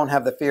that you don't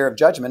have the fear of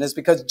judgment is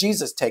because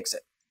Jesus takes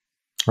it.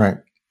 Right.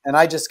 And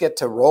I just get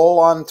to roll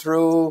on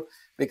through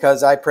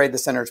because I prayed the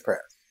sinner's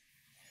prayer.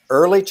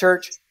 Early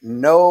church,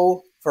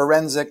 no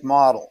forensic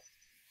model.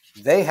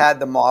 They had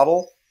the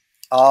model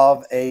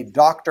of a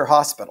doctor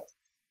hospital.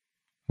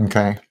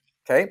 Okay.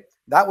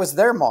 That was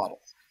their model.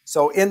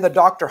 So in the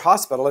doctor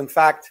hospital, in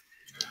fact,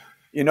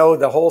 you know,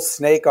 the whole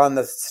snake on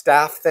the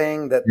staff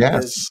thing that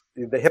is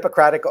Yes. the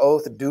Hippocratic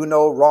Oath, do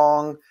no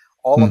wrong.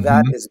 All of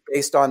that Mm-hmm. is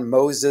based on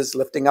Moses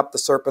lifting up the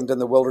serpent in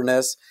the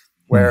wilderness,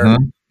 where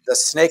Mm-hmm. the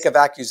snake of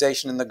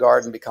accusation in the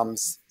garden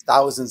becomes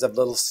thousands of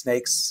little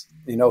snakes,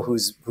 you know,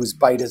 whose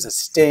bite is a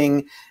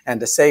sting. And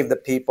to save the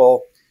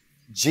people,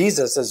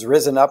 Jesus has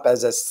risen up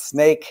as a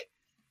snake,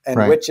 and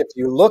Right. which, if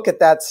you look at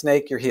that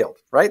snake, you're healed,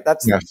 right?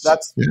 Yes.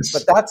 But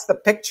Yes. that's the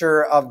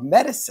picture of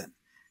medicine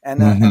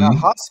and a Mm-hmm.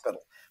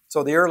 hospital.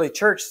 So the early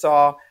church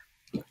saw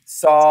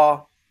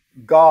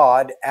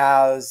God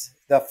as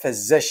the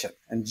physician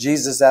and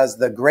Jesus as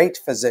the great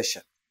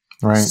physician.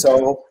 Right.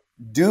 So,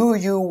 do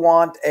you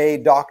want a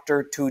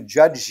doctor to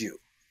judge you?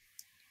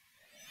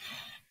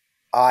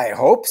 I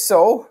hope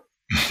so,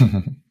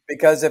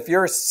 because if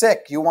you're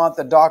sick, you want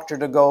the doctor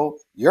to go,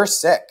 you're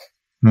sick.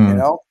 You Hmm.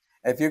 know,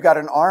 if you got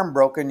an arm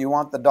broken, you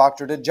want the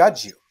doctor to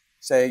judge you,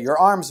 say your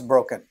arm's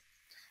broken.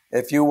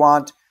 If you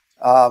want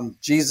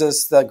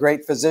Jesus, the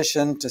great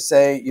physician, to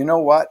say, you know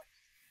what,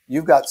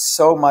 you've got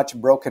so much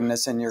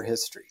brokenness in your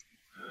history,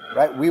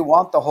 right? We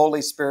want the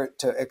Holy Spirit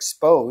to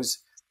expose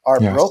our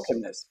Yes.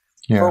 brokenness.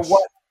 For Yes.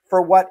 what?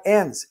 For what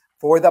ends?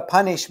 For the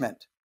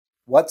punishment.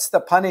 What's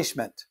the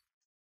punishment?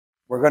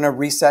 We're going to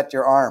reset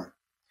your arm.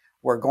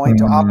 We're going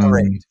to Mm.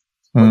 operate.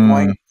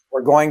 Mm.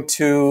 We're going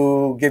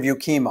to give you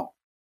chemo.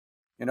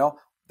 You know,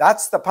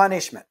 that's the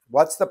punishment.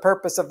 What's the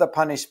purpose of the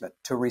punishment?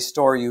 To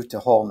restore you to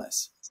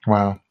wholeness,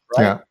 Wow.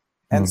 right? Yeah.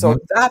 And Mm-hmm. so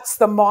that's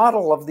the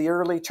model of the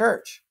early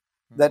church.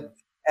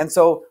 And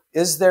so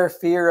is there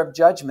fear of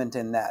judgment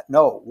in that?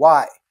 No.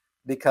 Why?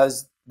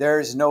 Because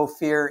there's no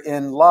fear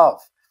in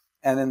love.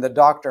 And in the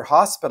doctor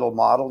hospital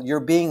model, you're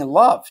being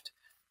loved.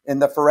 In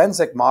the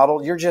forensic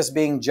model, you're just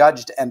being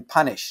judged and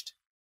punished.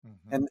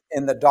 Mm-hmm. And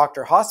in the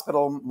doctor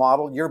hospital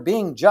model, you're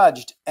being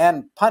judged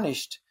and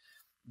punished,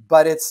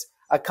 but it's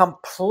a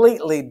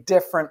completely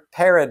different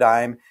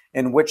paradigm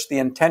in which the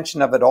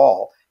intention of it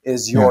all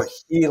is your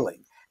Yes.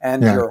 healing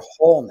and Yeah. your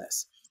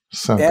wholeness.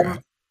 So Am,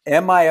 good.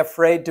 am I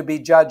afraid to be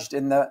judged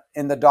in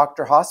the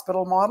doctor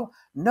hospital model?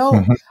 No,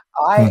 Mm-hmm.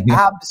 I Mm-hmm.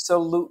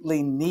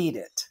 absolutely need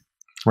it,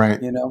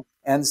 Right. you know.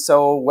 And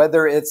so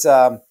whether it's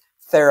a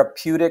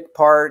therapeutic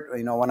part,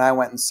 you know, when I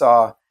went and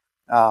saw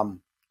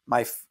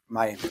my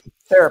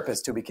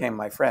therapist who became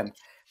my friend,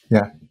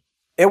 Yeah.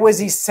 it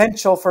was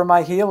essential for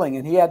my healing,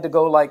 and he had to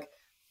go like,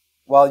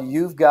 well,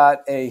 you've got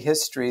a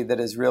history that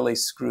is really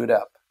screwed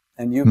up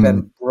and you've Mm.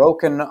 been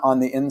broken on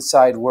the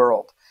inside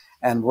world.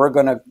 And we're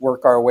going to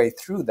work our way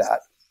through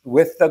that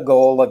with the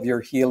goal of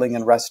your healing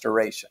and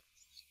restoration.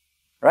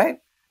 Right?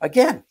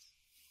 Again,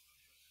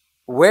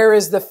 where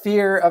is the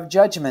fear of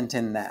judgment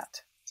in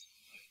that?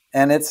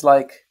 And it's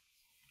like,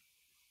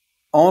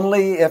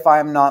 only if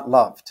I'm not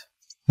loved,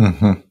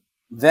 Mm-hmm.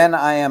 then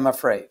I am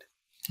afraid.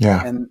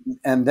 Yeah.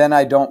 And then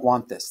I don't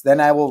want this. Then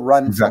I will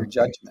run from Exactly.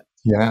 judgment.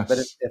 But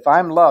Yes. if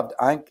I'm loved,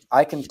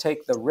 I can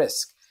take the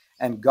risk,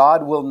 and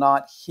God will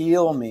not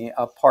heal me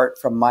apart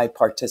from my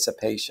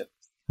participation.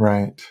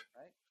 Right.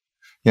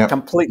 Yep.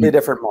 Completely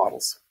different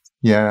models.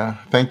 Yeah.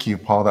 Thank you,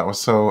 Paul. That was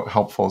so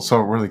helpful. So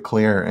really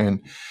clear.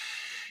 And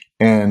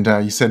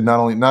you said not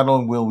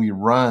only will we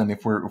run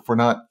if we're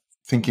not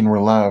thinking we're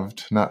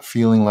loved, not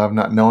feeling loved,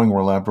 not knowing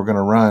we're loved, we're going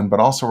to run, but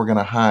also we're going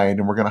to hide,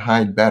 and we're going to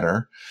hide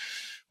better,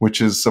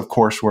 which is of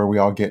course where we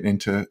all get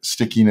into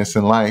stickiness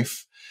in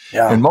life.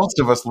 Yeah. And most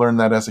of us learned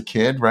that as a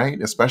kid,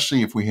 right?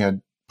 Especially if we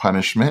had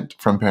punishment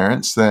from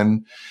parents,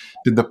 then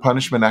did the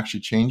punishment actually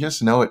change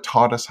us? No, it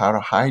taught us how to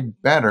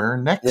hide better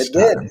next It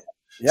did. time.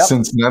 Yep.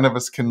 Since none of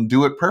us can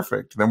do it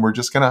perfect, then we're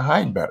just going to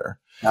hide better.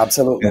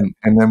 Absolutely.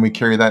 And then we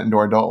carry that into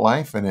our adult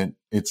life, and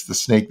it's the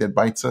snake that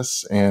bites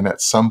us. And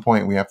at some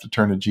point we have to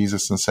turn to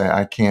Jesus and say,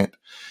 I can't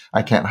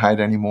hide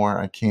anymore.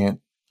 I can't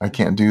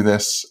do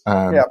this.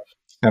 Yep.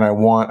 And I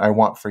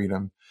want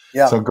freedom.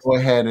 Yeah. So go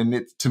ahead.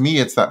 And to me,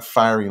 it's that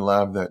fiery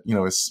love that, you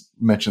know, is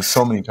mentioned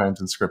so many times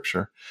in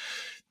scripture,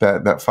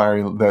 that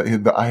fiery,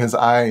 his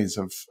eyes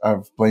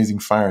of blazing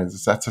fire.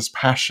 That's his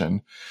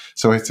passion.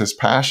 So it's his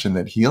passion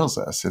that heals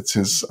us. It's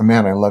his,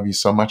 man, I love you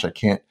so much. I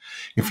can't,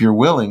 if you're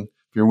willing,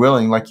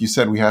 like you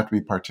said, we have to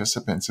be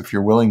participants. If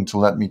you're willing to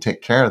let me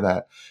take care of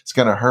that, it's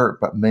going to hurt,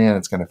 but man,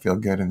 it's going to feel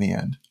good in the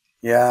end.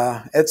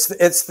 Yeah. It's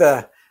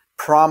the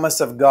promise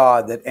of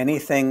God that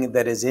anything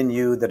that is in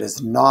you that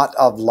is not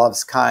of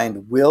love's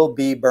kind will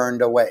be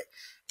burned away.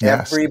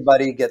 Yes.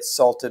 Everybody gets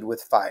salted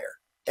with fire.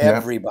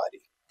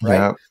 Everybody. Yep.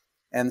 Right. Yep.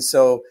 And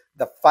so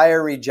the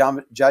fiery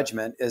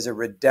judgment is a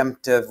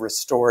redemptive,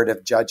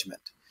 restorative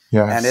judgment.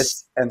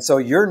 Yes. And so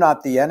you're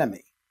not the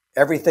enemy.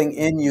 Everything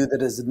in you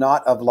that is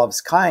not of love's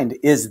kind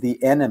is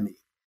the enemy.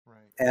 Right.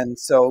 And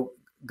so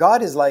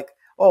God is like,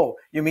 oh,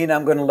 you mean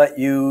I'm going to let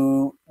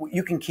you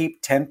can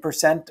keep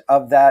 10%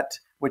 of that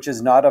which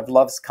is not of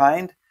love's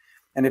kind?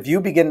 And if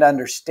you begin to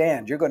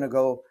understand, you're going to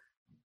go,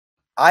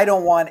 I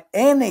don't want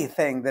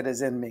anything that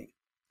is in me.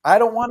 I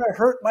don't want to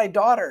hurt my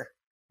daughter.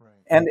 Right.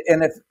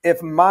 And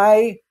if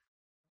my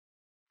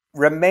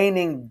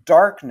remaining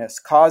darkness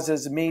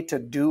causes me to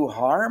do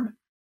harm,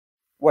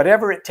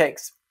 whatever it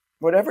takes,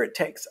 whatever it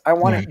takes. I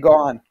want Yeah. it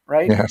gone,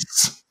 right?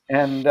 Yes.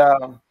 And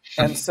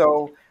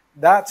so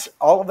that's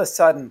all of a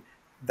sudden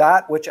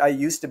that which I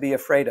used to be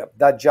afraid of,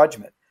 that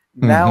judgment,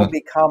 now Hmm.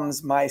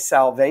 becomes my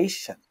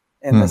salvation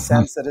in the Hmm.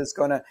 sense that it's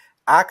going to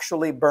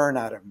actually burn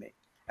out of me.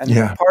 And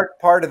Yeah.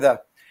 part of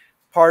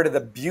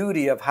the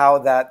beauty of how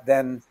that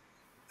then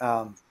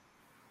um,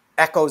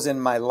 echoes in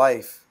my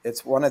life,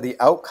 it's one of the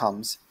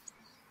outcomes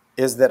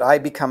is that I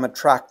become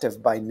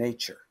attractive by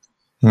nature.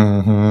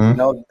 Hmm.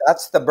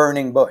 That's the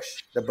burning bush.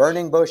 The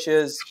burning bush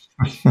is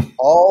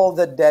all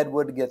the dead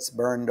wood gets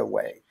burned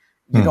away.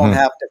 You don't Hmm.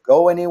 have to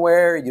go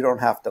anywhere. You don't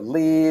have to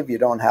leave. You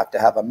don't have to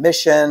have a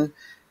mission.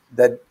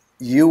 That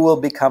you will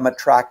become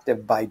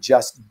attractive by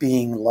just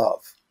being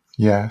love,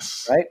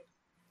 Yes. right?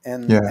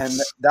 And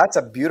Yes. that's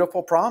a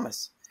beautiful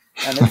promise.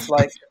 And it's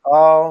like,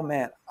 oh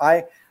man,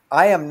 I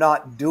am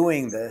not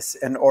doing this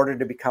in order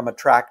to become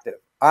attractive.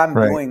 I'm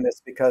Right. doing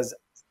this because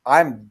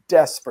I'm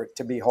desperate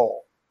to be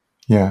whole.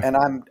 Yeah. And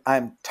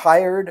I'm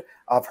tired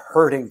of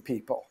hurting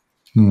people.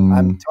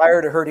 I'm Mm.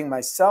 tired of hurting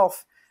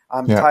myself.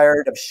 I'm Yeah.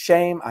 tired of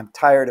shame. I'm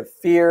tired of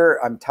fear.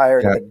 I'm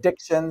tired of Yeah.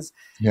 addictions.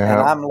 And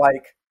Yeah. I'm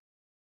like,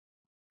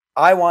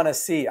 I want to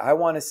see. I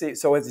want to see.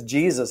 So it's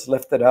Jesus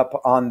lifted up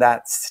on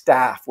that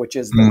staff, which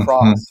is the Hmm.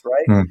 cross,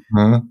 right?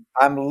 Hmm.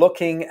 I'm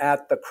looking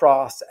at the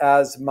cross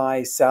as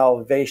my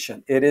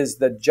salvation. It is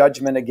the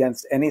judgment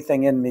against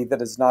anything in me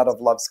that is not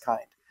of love's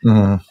kind.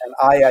 Hmm. And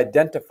I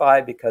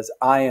identify because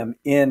I am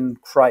in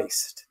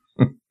Christ.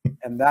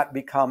 And that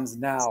becomes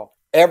now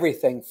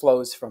everything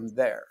flows from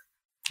there,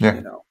 Yeah.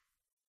 you know.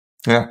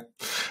 Yeah.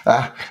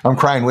 I'm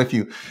crying with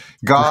you.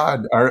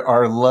 God,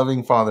 our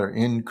loving Father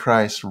in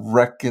Christ,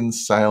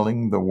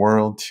 reconciling the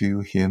world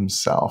to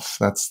himself.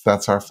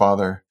 That's our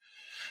Father.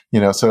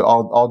 So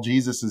all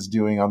Jesus is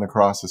doing on the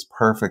cross is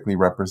perfectly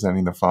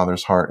representing the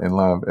Father's heart and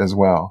love as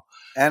well.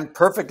 And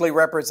perfectly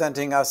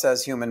representing us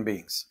as human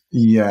beings,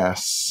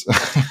 Yes.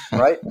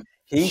 right? Yeah.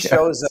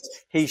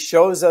 He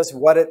shows us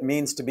what it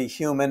means to be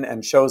human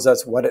and shows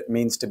us what it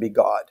means to be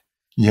God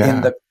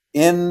in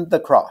Yeah. the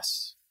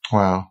cross.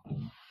 Wow.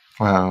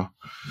 Wow.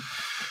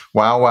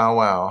 Wow. Wow.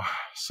 Wow.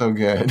 So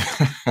good.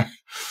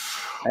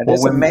 And Well,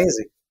 it's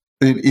amazing,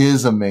 it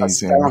is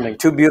amazing. astounding,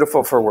 too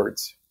beautiful for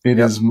words. It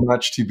Yep. is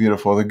much too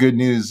beautiful. The good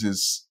news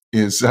is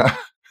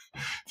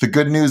the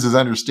good news is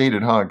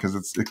understated, huh? Because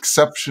it's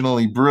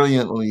exceptionally,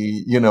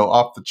 brilliantly,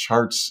 off the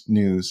charts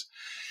news.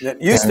 It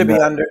used to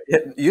And be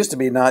it used to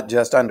be not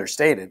just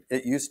understated.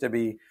 It used to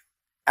be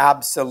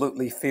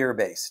absolutely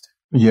fear-based.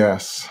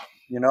 yes,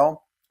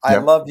 I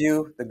yep, love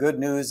you. The good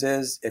news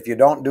is if you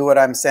don't do what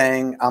I'm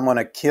saying, I'm going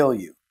to kill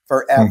you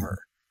forever.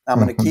 I'm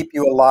going to mm-hmm, keep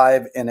you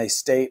alive in a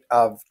state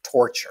of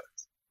torture,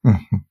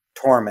 mm-hmm,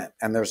 torment,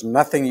 and there's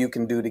nothing you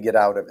can do to get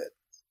out of it.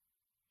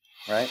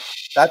 Right?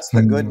 That's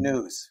the good mm-hmm.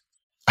 news.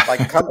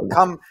 Like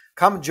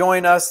come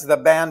join us, the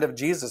band of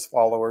Jesus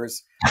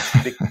followers,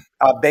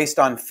 based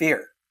on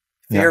fear.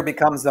 Fear Yeah,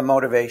 becomes the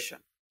motivation.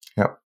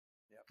 yep,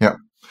 yep.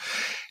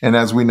 And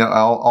as we know,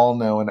 all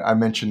know, and I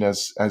mentioned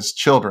as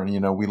children,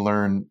 we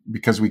learn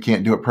because we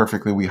can't do it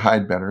perfectly, we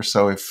hide better.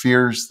 So if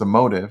fear's the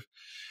motive,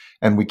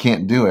 and we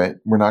can't do it,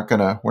 we're not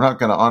gonna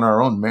on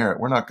our own merit,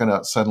 we're not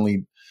gonna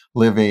suddenly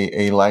live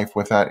a life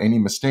without any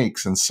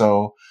mistakes. And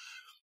so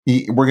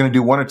we're going to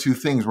do one or two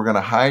things. We're going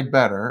to hide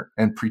better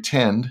and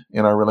pretend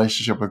in our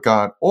relationship with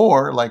God,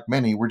 or like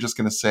many, we're just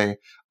going to say,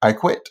 I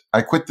quit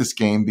this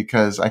game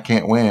because I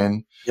can't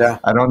win. Yeah.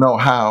 I don't know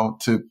how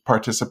to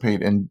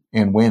participate and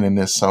win in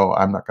this, so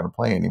I'm not going to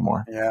play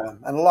anymore. Yeah.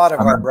 And a lot of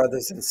I'm our not-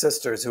 brothers and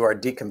sisters who are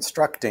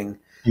deconstructing,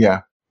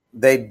 yeah,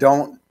 they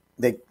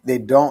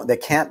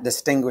can't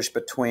distinguish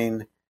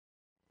between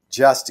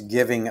just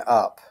giving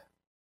up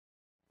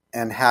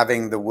and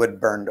having the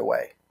wood burned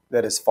away.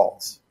 That is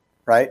false,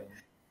 right?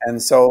 And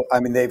so,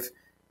 I mean,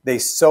 they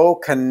so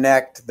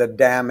connect the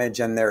damage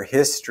and their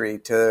history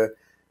to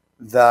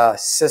the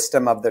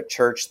system of the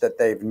church that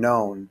they've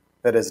known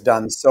that has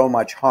done so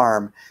much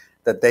harm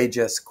that they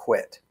just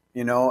quit,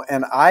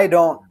 and I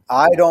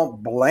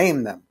don't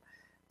blame them.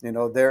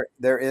 There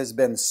has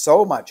been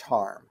so much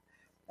harm,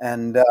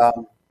 and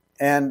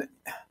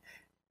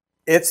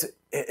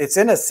it's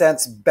in a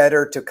sense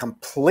better to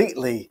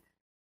completely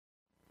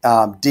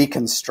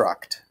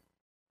deconstruct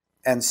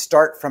and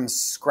start from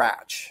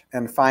scratch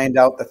and find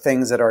out the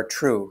things that are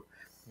true.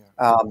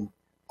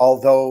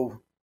 Although,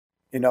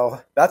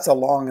 that's a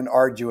long and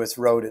arduous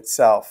road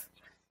itself.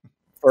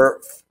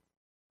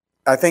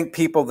 I think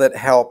people that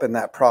help in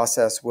that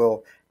process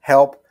will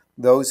help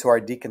those who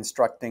are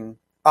deconstructing.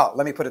 Oh,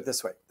 let me put it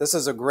this way. This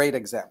is a great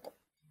example.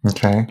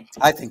 okay,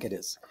 I think it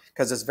is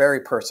because it's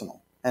very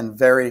personal and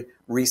very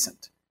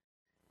recent.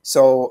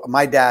 So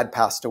my dad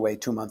passed away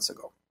 2 months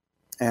ago,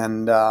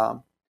 and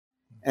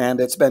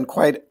it's been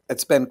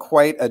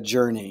quite a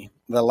journey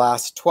the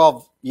last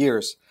 12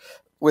 years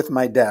with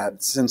my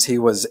dad since he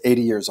was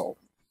 80 years old.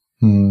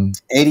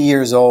 80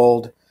 years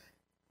old,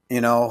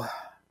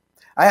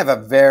 I have a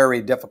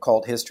very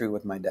difficult history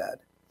with my dad.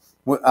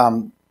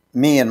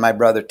 Me and my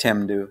brother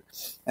Tim do,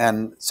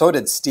 and so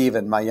did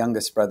Stephen, my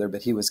youngest brother,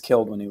 but he was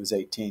killed when he was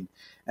 18.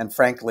 And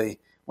frankly,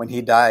 when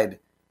he died,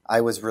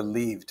 I was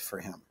relieved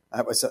for him.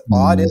 It was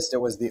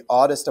the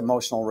oddest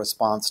emotional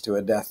response to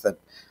a death that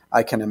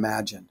I can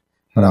imagine.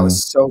 But I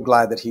was so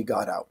glad that he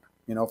got out.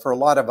 For a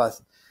lot of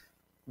us,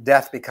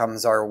 death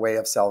becomes our way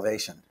of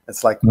salvation.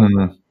 It's like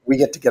we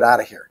get to get out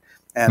of here.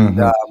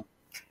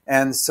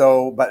 And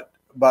so,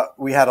 but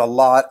we had a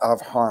lot of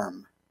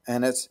harm,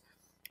 and a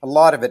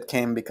lot of it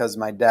came because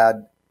my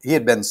dad, he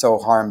had been so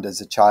harmed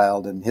as a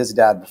child, and his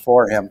dad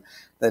before him,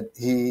 that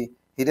he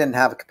didn't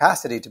have a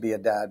capacity to be a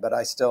dad, but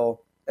I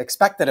still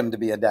expected him to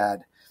be a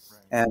dad.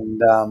 Right.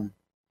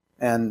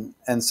 And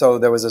so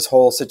there was this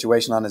whole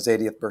situation on his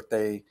 80th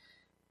birthday,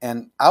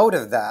 and out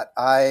of that,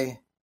 I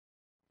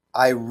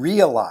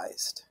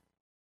realized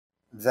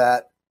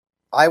that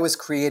I was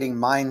creating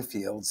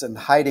minefields and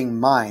hiding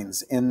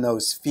mines in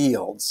those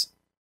fields.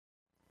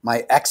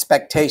 My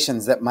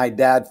expectations that my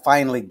dad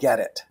finally get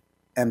it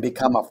and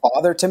become a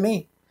father to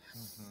me.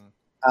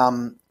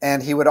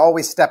 And he would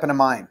always step in a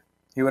mine.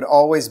 He would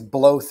always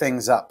blow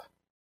things up.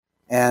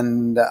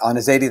 And on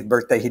his 80th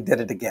birthday, he did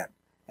it again.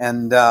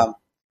 And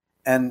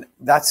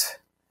that's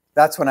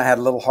when I had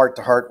a little heart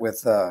to heart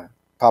with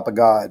Papa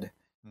God.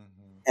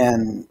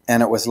 And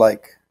it was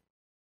like,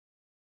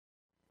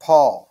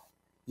 Paul,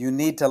 you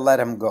need to let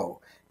him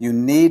go. You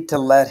need to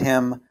let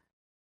him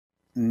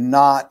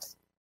not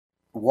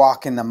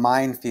walk in the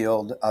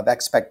minefield of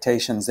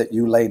expectations that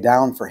you lay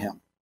down for him,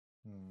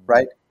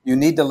 right? You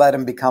need to let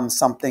him become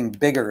something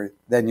bigger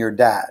than your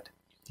dad.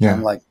 Yeah.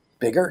 I'm like,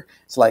 bigger?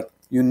 It's like,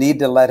 you need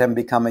to let him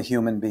become a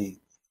human being.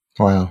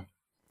 Wow.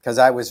 Because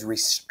I was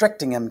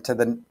restricting him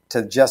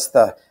to just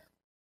the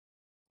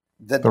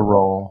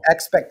role,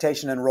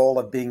 expectation and role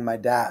of being my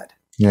dad.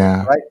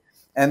 Yeah. Right.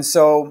 And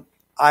so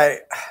I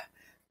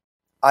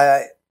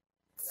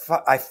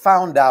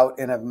found out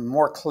in a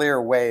more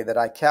clear way that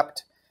I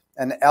kept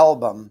an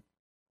album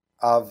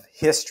of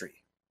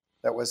history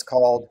that was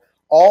called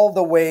All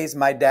the Ways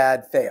My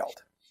Dad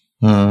Failed.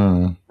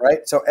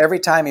 Right. So every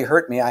time he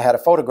hurt me, I had a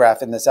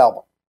photograph in this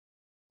album.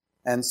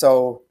 And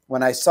so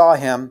when I saw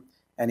him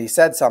and he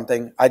said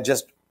something, I'd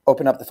just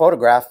open up the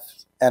photograph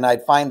and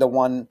I'd find the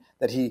one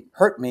that he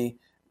hurt me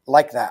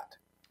like that.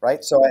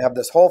 Right. So I have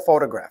this whole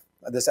photograph,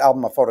 this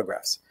album of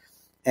photographs.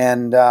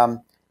 And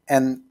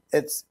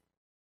it's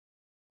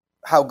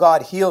how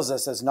God heals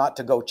us is not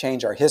to go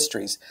change our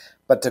histories,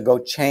 but to go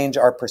change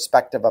our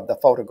perspective of the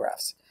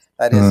photographs.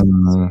 That is,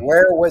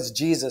 where was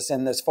Jesus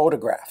in this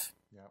photograph?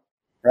 Yeah.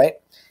 Right.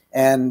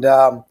 And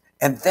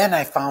then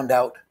I found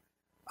out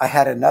I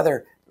had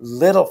another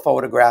little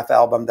photograph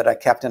album that I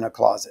kept in a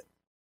closet.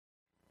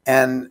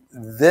 And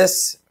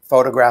this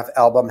photograph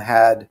album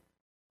had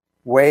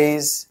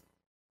ways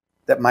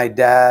that my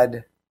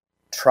dad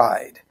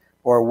tried,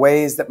 or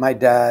ways that my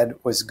dad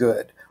was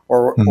good,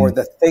 or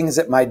the things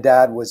that my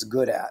dad was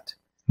good at.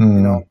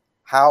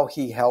 How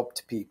he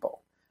helped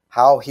people,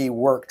 how he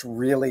worked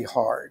really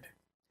hard,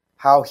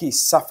 how he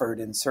suffered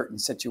in certain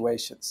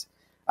situations.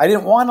 I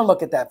didn't want to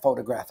look at that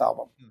photograph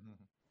album.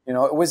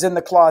 It was in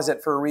the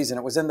closet for a reason.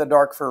 It was in the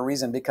dark for a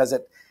reason, because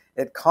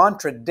it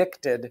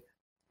contradicted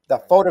the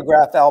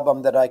photograph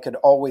album that I could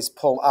always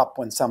pull up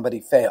when somebody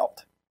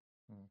failed.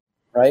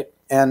 Right.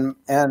 And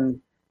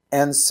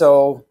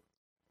so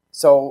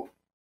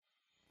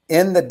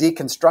in the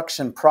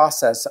deconstruction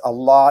process, a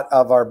lot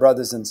of our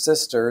brothers and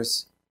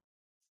sisters,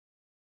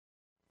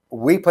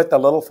 we put the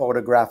little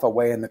photograph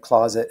away in the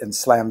closet and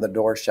slam the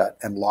door shut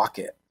and lock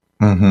it.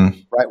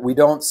 Right? We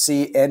don't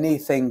see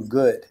anything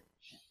good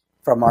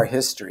from our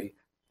history.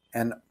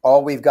 And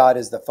all we've got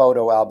is the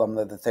photo album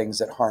of the things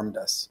that harmed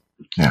us.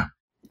 Yeah.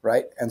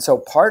 Right? And so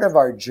part of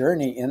our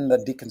journey in the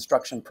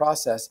deconstruction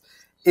process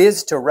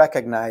is to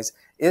recognize,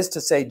 is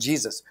to say,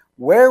 Jesus,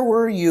 where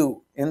were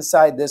you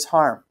inside this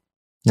harm?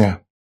 Yeah.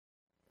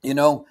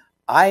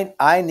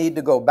 I need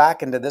to go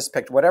back into this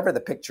picture, whatever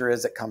the picture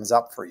is that comes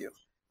up for you.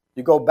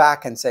 You go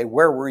back and say,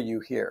 where were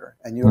you here?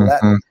 And you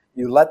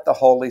let the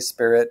Holy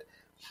Spirit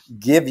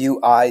give you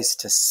eyes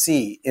to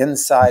see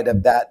inside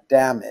of that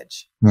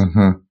damage.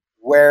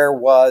 Where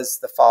was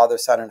the Father,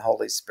 Son, and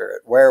Holy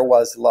Spirit? Where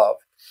was love?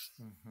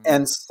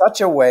 And such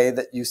a way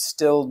that you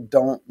still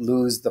don't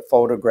lose the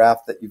photograph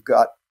that you've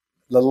got,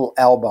 little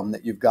album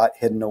that you've got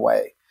hidden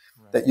away,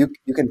 that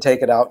you can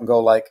take it out and go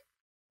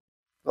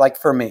like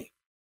for me,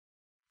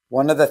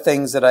 one of the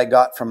things that I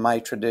got from my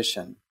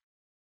tradition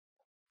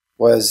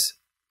was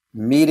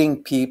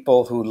meeting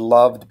people who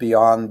loved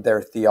beyond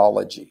their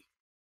theology.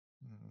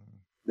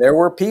 There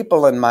were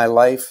people in my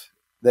life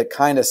that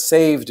kind of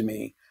saved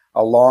me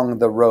along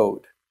the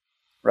road,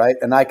 right?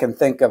 And I can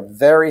think of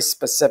very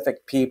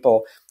specific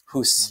people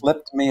who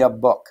slipped me a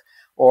book,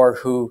 or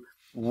who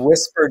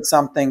whispered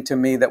something to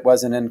me that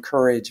was an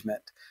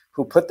encouragement,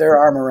 who put their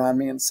arm around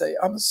me and say,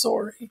 I'm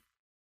sorry.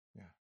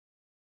 Yeah.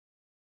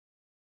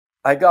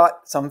 I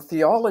got some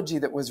theology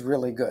that was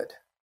really good.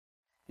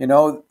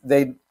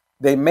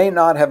 They may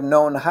not have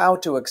known how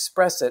to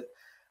express it,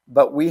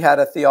 but we had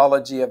a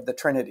theology of the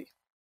Trinity.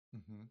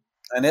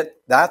 And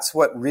that's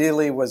what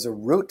really was a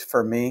root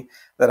for me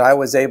that I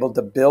was able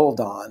to build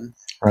on,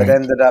 that Right.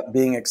 ended up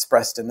being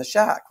expressed in the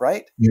Shack,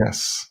 right?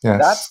 Yes.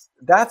 Yes.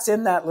 That's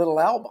in that little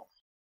album.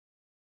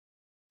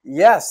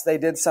 Yes, they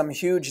did some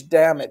huge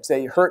damage.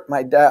 They hurt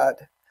my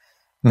dad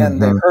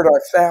and they Hmm. hurt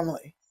our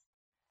family.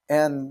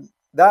 And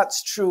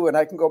that's true. And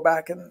I can go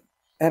back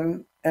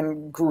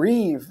and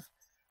grieve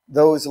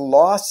those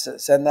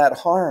losses and that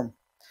harm.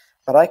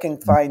 But I can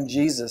find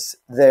Jesus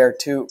there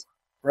too,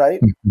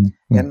 right? Hmm.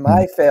 In Hmm.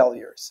 my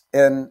failures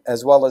and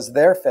as well as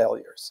their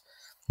failures.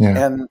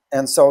 Yeah.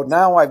 And so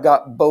now I've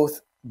got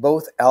both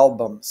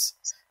albums,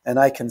 and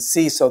I can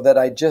see, so that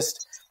I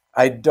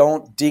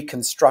don't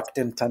deconstruct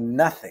into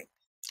nothing.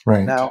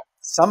 Right. Now,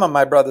 some of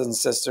my brothers and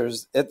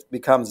sisters, it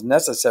becomes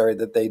necessary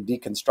that they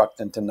deconstruct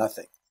into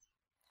nothing,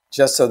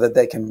 just so that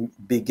they can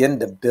begin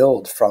to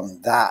build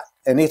from that.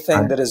 Anything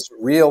Right. that is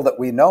real that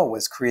we know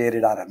was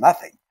created out of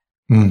nothing.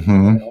 Hmm.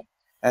 You know?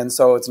 And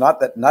so it's not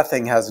that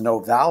nothing has no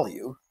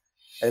value.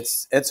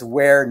 It's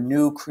where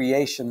new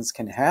creations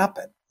can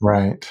happen.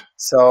 Right.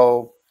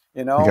 So,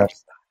 I got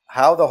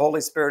how the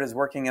Holy Spirit is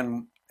working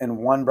in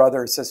one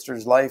brother or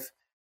sister's life,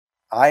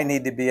 I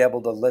need to be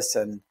able to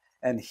listen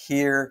and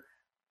hear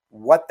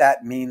what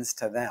that means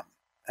to them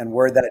and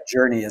where that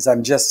journey is.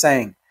 I'm just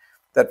saying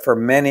that for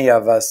many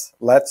of us,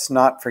 let's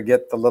not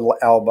forget the little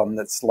album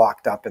that's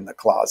locked up in the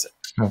closet.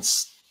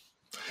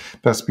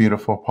 That's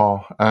beautiful,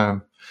 Paul.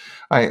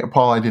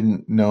 Paul, I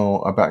didn't know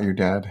about your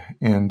dad,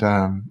 and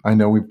I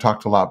know we've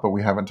talked a lot, but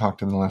we haven't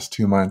talked in the last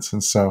 2 months,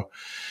 and so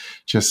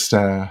just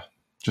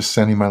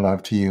sending my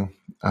love to you.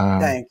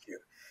 Thank you.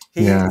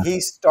 Yeah. He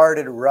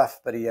started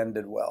rough, but he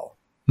ended well.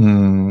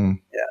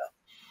 Mm, Yeah.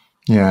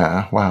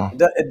 yeah. Wow.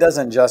 It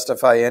doesn't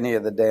justify any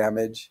of the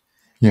damage,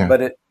 Yeah.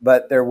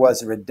 but there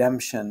was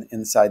redemption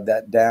inside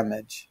that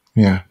damage.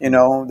 Yeah.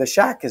 The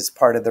Shack is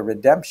part of the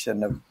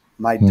redemption of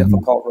my Mhm.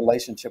 difficult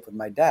relationship with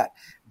my dad.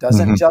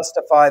 Doesn't Mhm.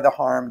 justify the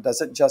harm,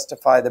 doesn't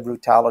justify the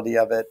brutality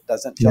of it,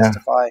 doesn't Yeah.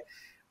 justify,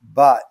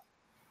 but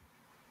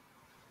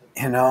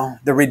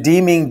the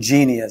redeeming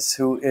genius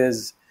who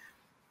is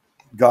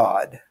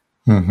God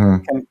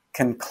Mhm.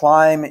 can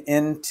climb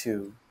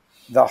into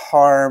the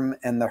harm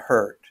and the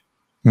hurt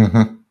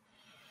Mhm.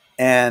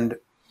 and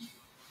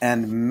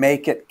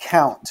make it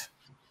count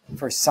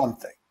for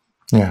something,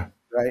 Yeah.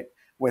 right?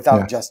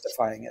 Without Yeah.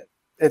 justifying it.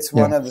 It's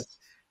Yeah.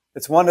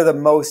 one of the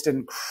most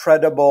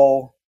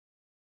incredible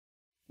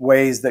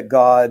ways that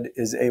God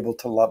is able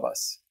to love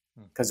us,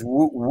 because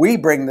we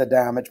bring the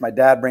damage. My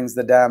dad brings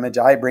the damage.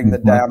 I bring the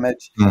Mhm.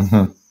 damage.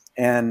 Mhm.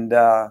 And,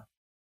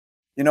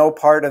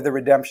 part of the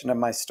redemption of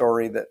my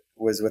story that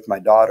was with my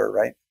daughter,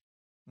 right?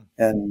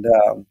 And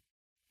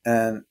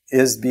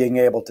is being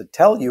able to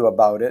tell you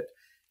about it.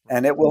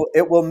 And it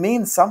will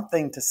mean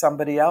something to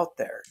somebody out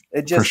there.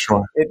 For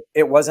sure.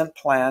 It wasn't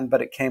planned,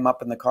 but it came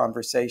up in the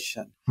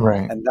conversation.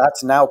 Right. And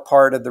that's now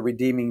part of the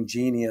redeeming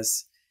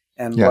genius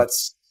and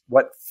Yes.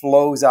 what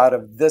flows out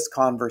of this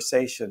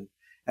conversation.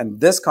 And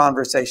this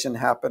conversation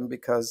happened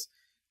because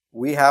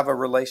we have a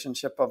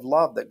relationship of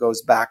love that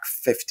goes back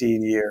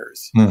 15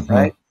 years, Mhm.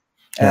 right?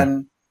 Yeah.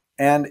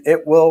 And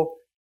it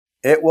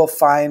will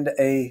find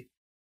a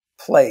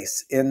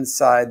place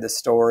inside the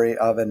story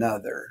of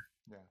another.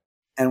 Yeah.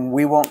 And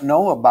we won't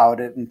know about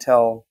it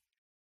until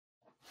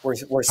we're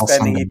Till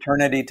spending someday.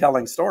 eternity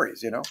telling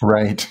stories,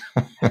 Right.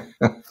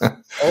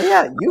 Oh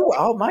yeah,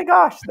 oh my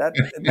gosh, that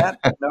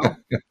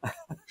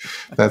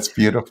That's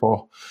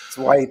beautiful. that's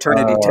why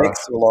eternity Uh,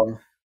 takes so long.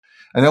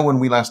 I know when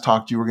we last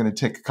talked, you were going to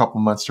take a couple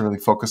months to really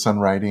focus on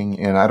writing,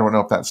 and I don't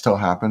know if that still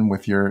happened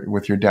with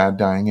your dad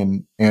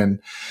dying.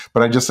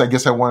 But I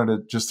guess I wanted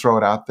to just throw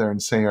it out there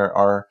and say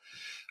our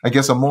I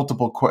guess a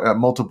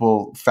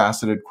multiple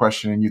faceted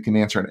question, and you can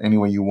answer it any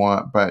way you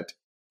want. But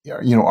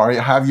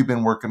have you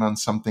been working on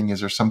something? Is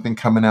there something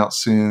coming out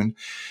soon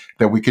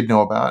that we could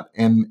know about?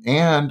 And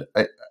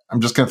I'm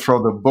just going to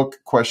throw the book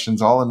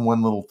questions all in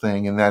one little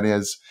thing, and that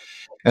is,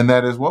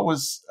 what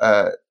was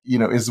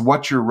is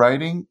what you're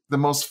writing the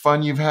most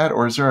fun you've had,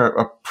 or is there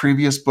a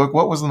previous book?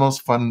 What was the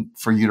most fun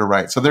for you to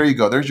write? So there you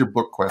go. There's your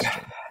book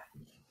question.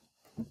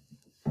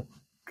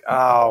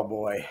 Oh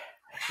boy.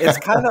 It's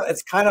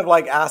kind of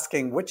like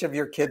asking, which of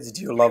your kids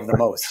do you love the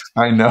most?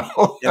 I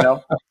know.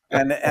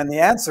 And the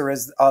answer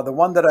is the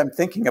one that I'm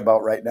thinking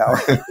about right now.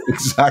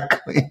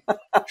 Exactly.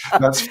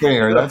 That's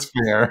fair. That's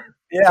fair.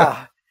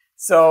 Yeah.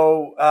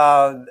 So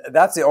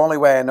that's the only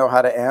way I know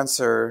how to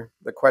answer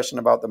the question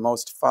about the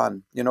most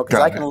fun,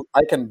 because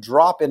I can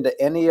drop into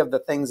any of the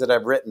things that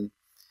I've written.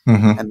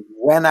 Mm-hmm. And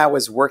when I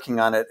was working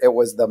on it, it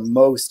was the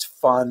most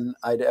fun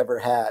I'd ever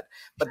had.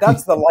 But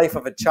that's the life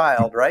of a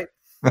child, right?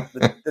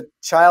 The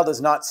child is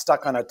not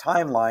stuck on a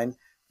timeline.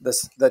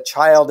 The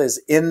child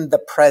is in the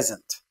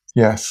present.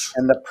 Yes.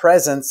 And the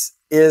presence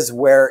is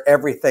where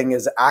everything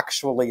is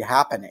actually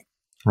happening.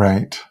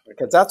 Right.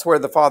 Because that's where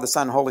the Father,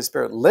 Son, Holy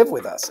Spirit live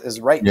with us, is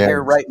right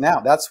here, right now.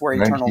 That's where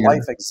eternal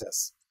life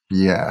exists.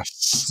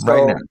 Yes.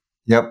 Right now.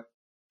 Yep.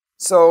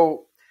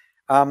 So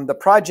the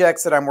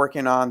projects that I'm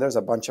working on, there's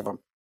a bunch of them.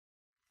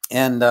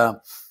 And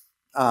I've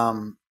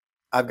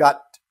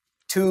got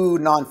two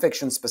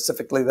nonfiction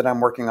specifically that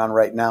I'm working on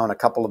right now, and a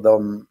couple of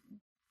them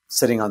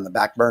sitting on the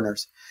back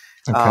burners.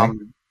 Okay.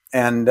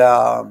 And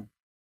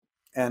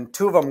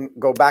two of them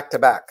go back to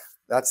back.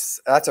 That's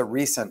a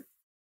recent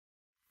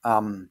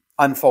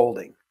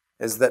unfolding.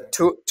 Is that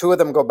two of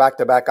them go back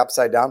to back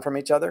upside down from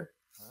each other,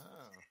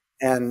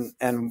 and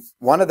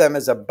one of them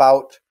is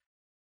about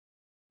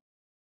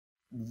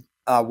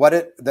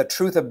the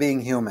truth of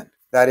being human.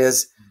 That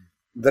is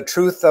the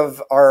truth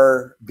of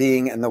our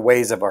being and the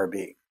ways of our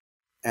being.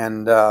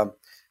 And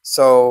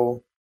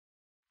so,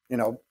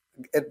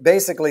 it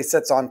basically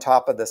sits on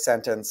top of the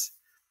sentence,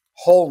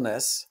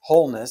 wholeness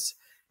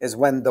is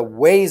when the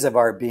ways of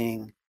our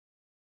being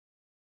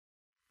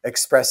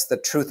express the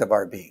truth of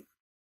our being.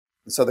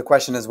 And so the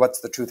question is,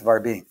 what's the truth of our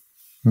being?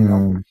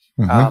 Do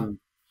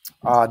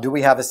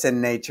we have a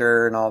sin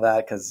nature and all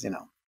that? Because,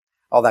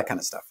 all that kind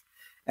of stuff.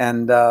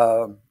 And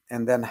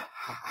then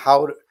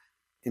how,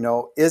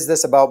 is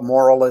this about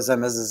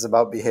moralism? Is this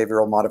about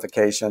behavioral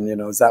modification?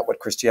 Is that what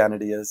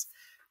Christianity is?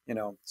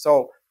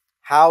 So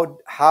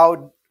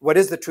what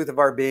is the truth of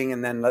our being?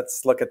 And then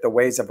let's look at the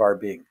ways of our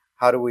being.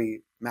 How do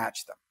we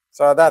match them?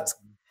 So that's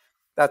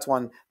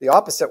one. The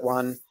opposite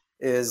one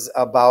is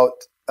about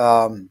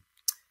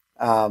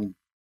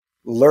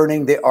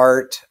learning the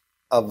art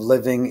of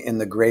living in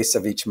the grace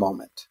of each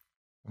moment,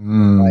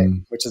 right?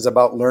 Which is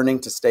about learning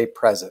to stay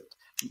present.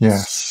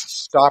 Yes.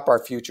 Stop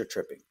our future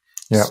tripping.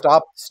 Yep.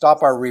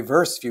 Stop our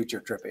reverse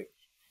future tripping.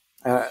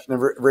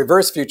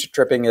 Reverse future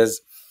tripping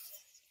is,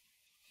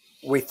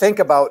 we think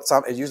about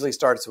it usually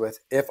starts with,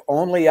 if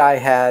only I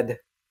had,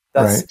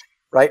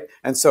 right?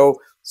 And so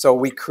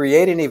we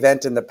create an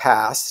event in the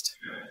past,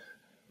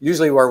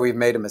 usually where we've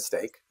made a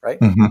mistake, right?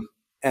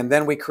 And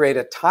then we create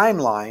a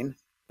timeline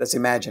that's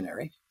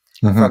imaginary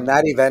from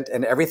that event,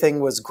 and everything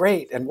was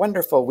great and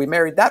wonderful. We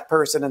married that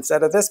person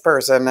instead of this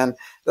person, and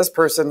this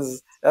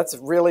that's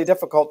really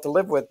difficult to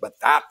live with, but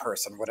that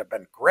person would have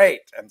been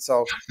great. And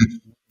so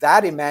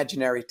that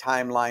imaginary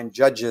timeline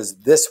judges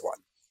this one.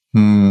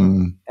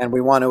 And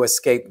we want to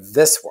escape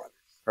this one,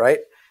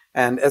 right?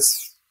 And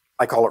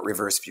I call it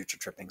reverse future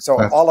tripping.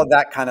 So all of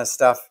that kind of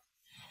stuff,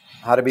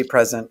 how to be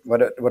present,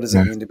 what does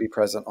it mean to be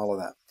present, all of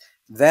that.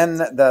 Then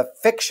the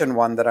fiction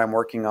one that I'm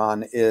working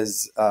on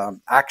is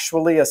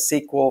actually a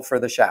sequel for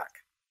The Shack,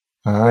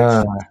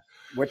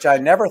 which I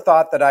never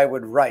thought that I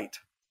would write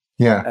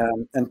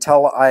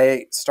until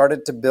I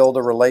started to build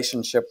a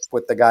relationship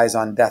with the guys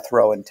on death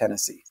row in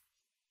Tennessee.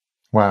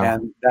 Wow.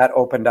 And that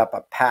opened up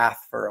a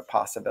path for a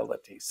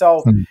possibility.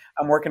 So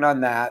I'm working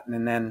on that.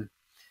 And then,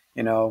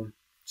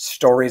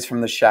 stories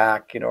from The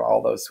Shack,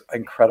 all those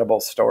incredible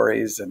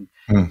stories. And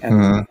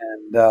then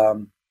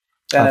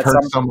I've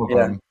heard some of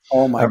them.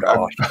 Oh my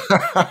gosh.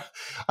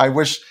 I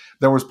wish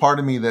there was part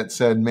of me that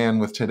said, man,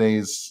 with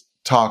today's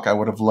talk, I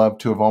would have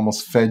loved to have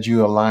almost fed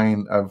you a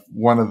line of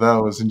one of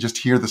those and just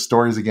hear the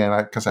stories again.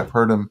 Because I've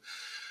heard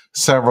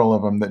several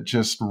of them that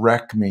just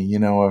wreck me,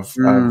 of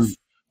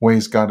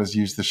ways God has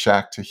used The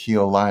Shack to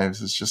heal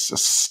lives. Is just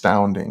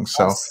astounding.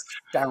 So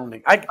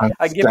astounding. I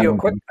can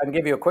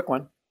give you a quick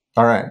one.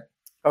 All right.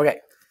 Okay.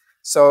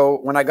 So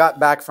when I got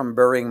back from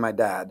burying my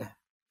dad,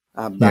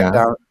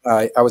 down,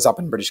 I was up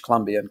in British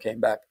Columbia and came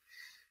back.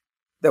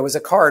 There was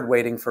a card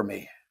waiting for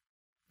me,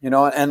 and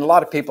a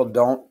lot of people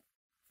don't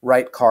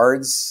write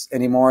cards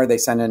anymore. They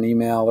send an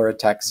email or a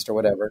text or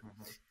whatever.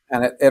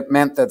 And it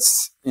meant that,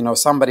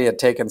 somebody had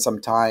taken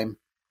some time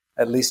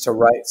at least to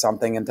write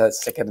something and to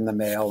stick it in the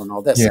mail and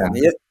all this. Yeah.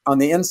 On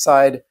the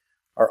inside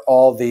are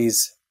all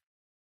these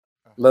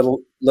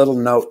little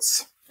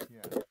notes.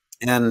 Yeah.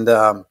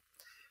 And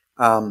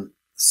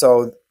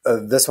so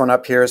this one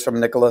up here is from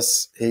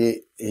Nicholas.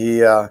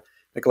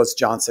 Nicholas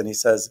Johnson. He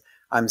says,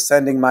 "I'm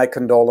sending my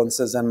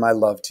condolences and my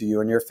love to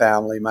you and your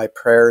family. My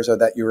prayers are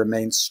that you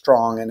remain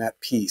strong and at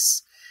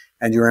peace,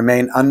 and you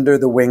remain under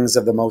the wings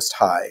of the Most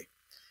High."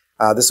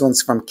 This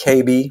one's from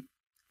KB.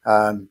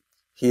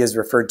 He is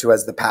referred to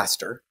as the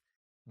pastor.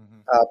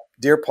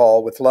 "Dear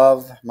Paul, with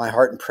love, my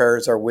heart and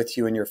prayers are with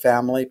you and your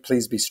family.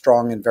 Please be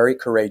strong and very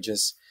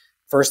courageous.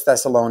 1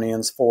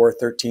 Thessalonians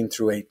 4:13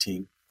 through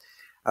 18.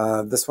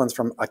 This one's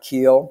from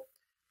Akil.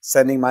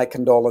 "Sending my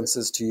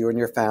condolences to you and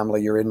your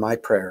family. You're in my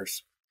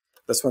prayers."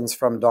 This one's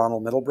from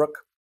Donald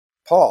Middlebrook.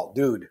 "Paul,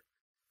 dude,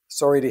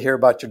 sorry to hear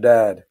about your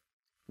dad.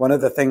 One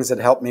of the things that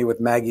helped me with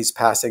Maggie's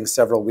passing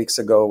several weeks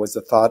ago was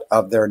the thought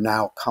of their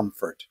now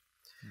comfort."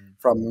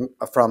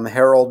 From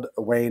Harold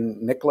Wayne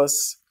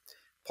Nicholas.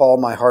 "Paul,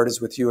 my heart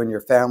is with you and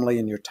your family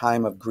in your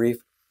time of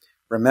grief.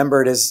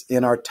 Remember, it is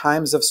in our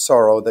times of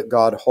sorrow that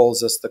God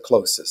holds us the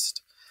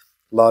closest.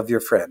 Love,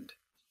 your friend."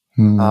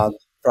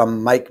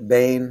 From Mike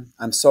Bain.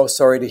 "I'm so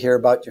sorry to hear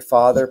about your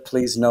father.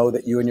 Please know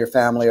that you and your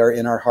family are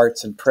in our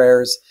hearts and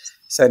prayers,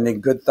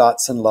 sending good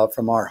thoughts and love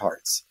from our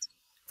hearts."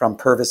 From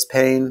Purvis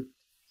Payne.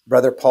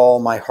 "Brother Paul,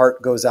 my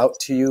heart goes out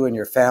to you and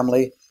your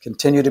family.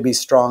 Continue to be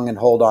strong and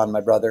hold on, my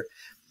brother.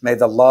 May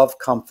the love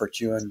comfort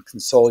you and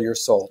console your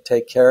soul.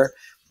 Take care.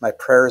 My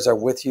prayers are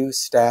with you.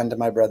 Stand,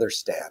 my brother,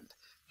 stand."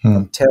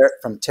 From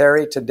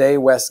Terry. "Today,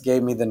 Wes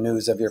gave me the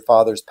news of your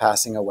father's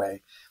passing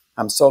away.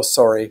 I'm so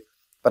sorry.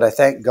 but I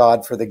thank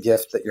God for the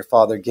gift that your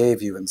father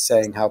gave you and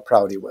saying how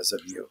proud he was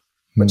of you,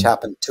 which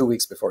happened 2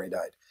 weeks before he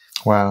died.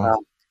 Wow.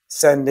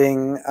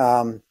 Sending,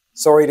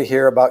 sorry to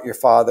hear about your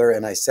father,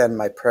 and I send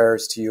my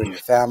prayers to you and your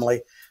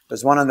family.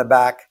 There's one on the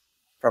back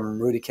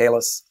from Rudy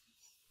Kalis.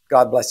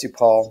 God bless you,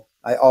 Paul.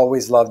 I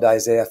always loved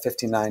Isaiah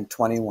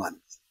 59:21.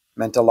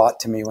 Meant a lot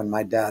to me when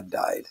my dad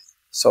died.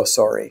 So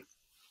sorry.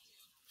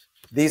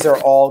 These are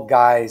all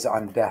guys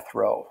on death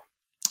row.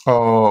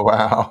 Oh,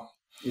 wow.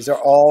 These are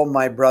all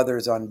my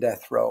brothers on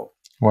death row.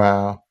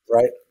 Wow.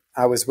 Right?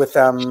 I was with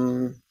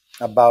them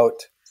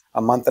about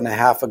a month and a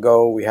half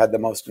ago. We had the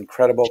most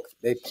incredible,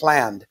 they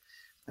planned,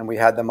 and we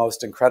had the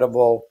most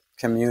incredible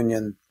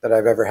communion that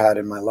I've ever had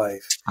in my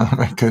life. Oh,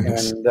 my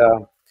goodness.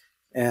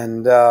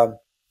 And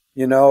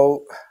you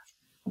know,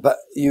 but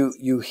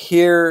you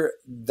hear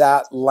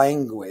that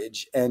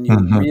language and you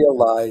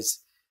realize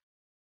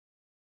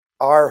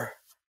our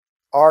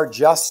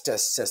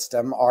justice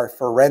system, our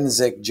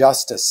forensic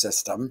justice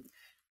system,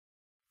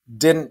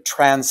 didn't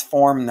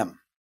transform them.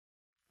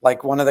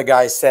 Like one of the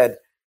guys said,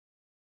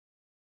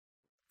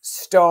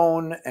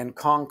 stone and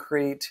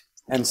concrete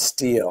and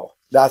steel.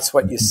 That's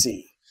what you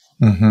see.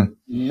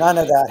 None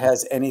of that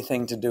has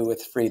anything to do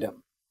with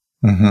freedom.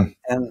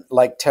 And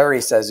like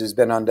Terry says, who's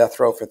been on death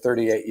row for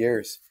 38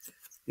 years,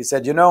 he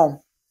said, you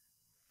know,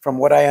 from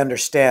what I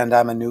understand,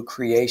 I'm a new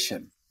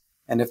creation.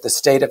 And if the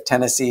state of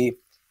Tennessee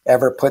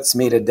ever puts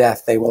me to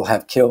death, they will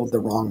have killed the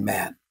wrong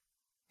man.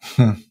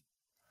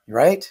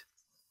 Right?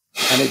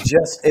 And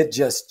it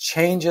just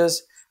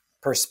changes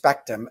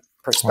perspective.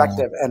 Wow.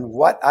 And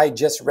what I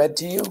just read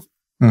to you,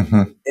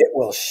 it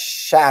will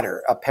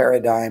shatter a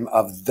paradigm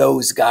of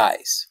those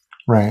guys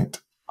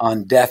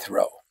on death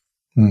row.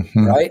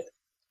 Right?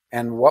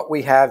 And what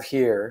we have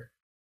here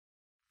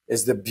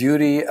is the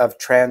beauty of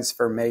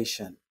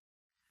transformation.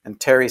 And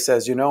Terry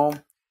says, you know,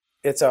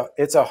 it's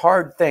a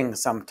hard thing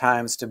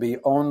sometimes to be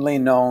only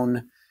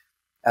known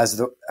as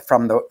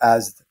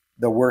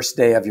the worst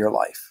day of your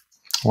life.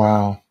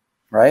 Wow.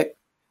 Right?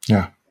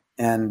 Yeah.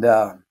 And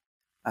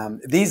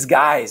these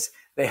guys,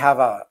 they have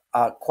a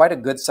quite a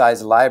good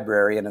sized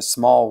library and a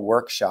small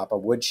workshop, a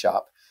wood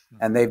shop,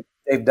 and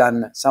they've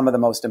done some of the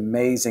most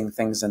amazing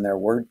things in their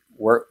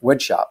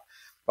wood shop.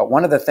 But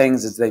one of the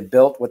things is they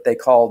built what they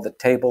call the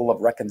Table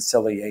of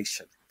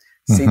Reconciliation.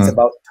 Seats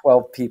about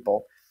 12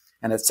 people,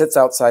 and it sits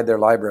outside their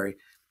library.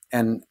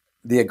 And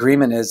the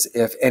agreement is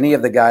if any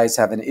of the guys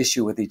have an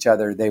issue with each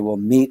other, they will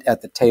meet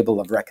at the Table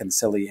of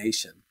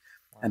Reconciliation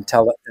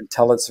until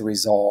it's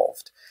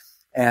resolved.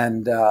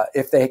 And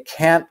if they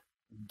can't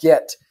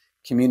get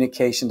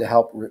communication to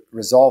help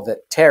resolve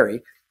it,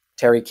 Terry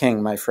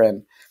King, my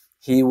friend,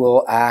 he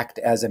will act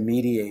as a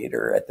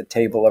mediator at the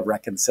Table of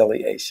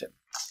Reconciliation.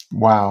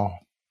 Wow.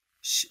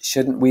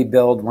 Shouldn't we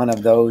build one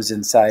of those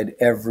inside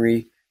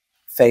every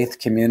faith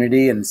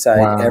community,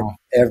 inside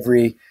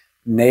every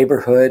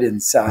neighborhood,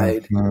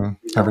 inside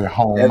every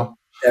home?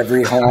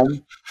 Every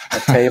home, a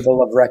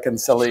Table of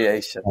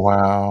Reconciliation.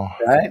 Wow.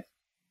 Right?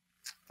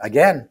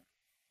 Again,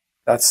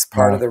 that's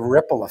part of the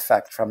ripple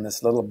effect from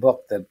this little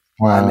book that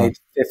I made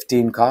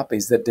 15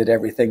 copies that did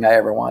everything I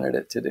ever wanted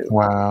it to do.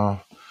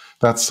 Wow.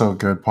 That's so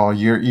good, Paul.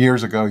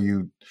 Years ago,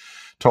 you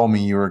told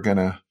me you were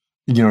gonna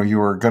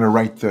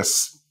write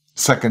this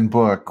second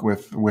book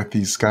with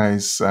these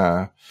guys,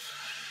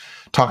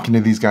 talking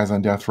to these guys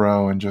on death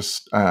row, and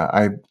just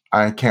I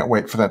can't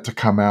wait for that to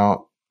come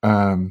out.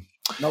 No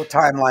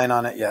timeline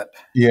on it yet.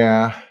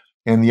 Yeah,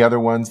 and the other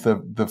ones, the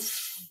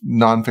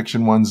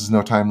nonfiction ones,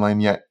 no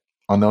timeline yet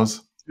on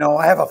those. No,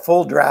 I have a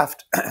full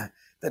draft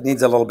that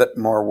needs a little bit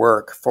more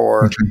work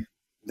for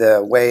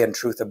the Way and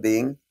Truth of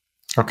Being.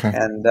 Okay.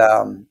 And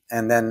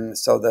then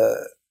so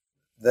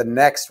the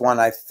next one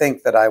I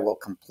think that I will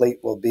complete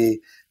will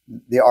be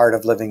The Art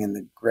of Living in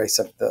the Grace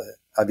of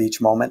Each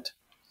Moment.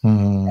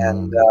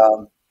 And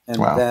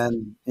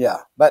then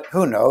but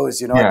who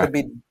knows? I could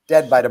be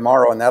dead by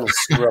tomorrow, and that'll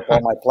screw up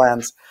all my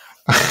plans.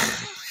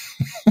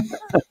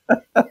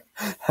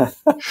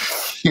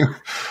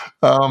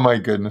 Oh my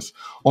goodness.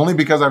 Only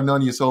because I've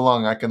known you so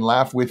long, I can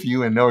laugh with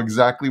you and know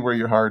exactly where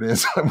your heart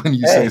is when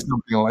you say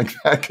something like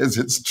that, because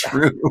it's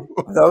true.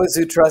 Those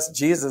who trust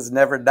Jesus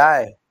never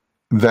die.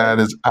 That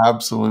is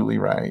absolutely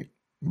right.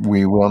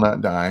 We will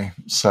not die.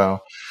 So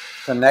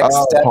the next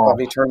step of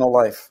eternal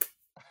life.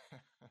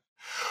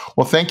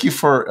 Well, thank you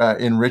for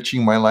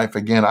enriching my life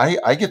again.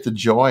 I get the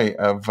joy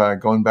of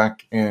going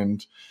back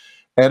and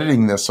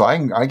editing this, so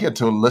I get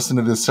to listen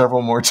to this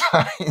several more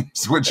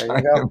times, which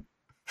I am.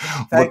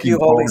 Thank you,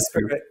 Holy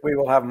Spirit. We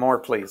will have more,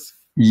 please.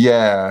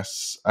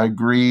 Yes,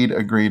 agreed.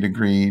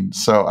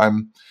 So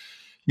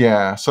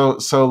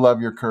so love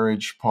your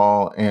courage,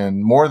 Paul,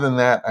 and more than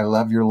that, I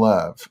love your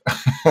love.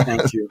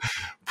 Thank you.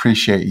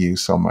 Appreciate you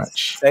so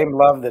much. Same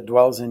love that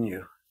dwells in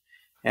you,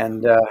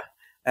 and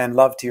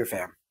love to your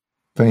family.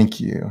 Thank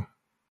you.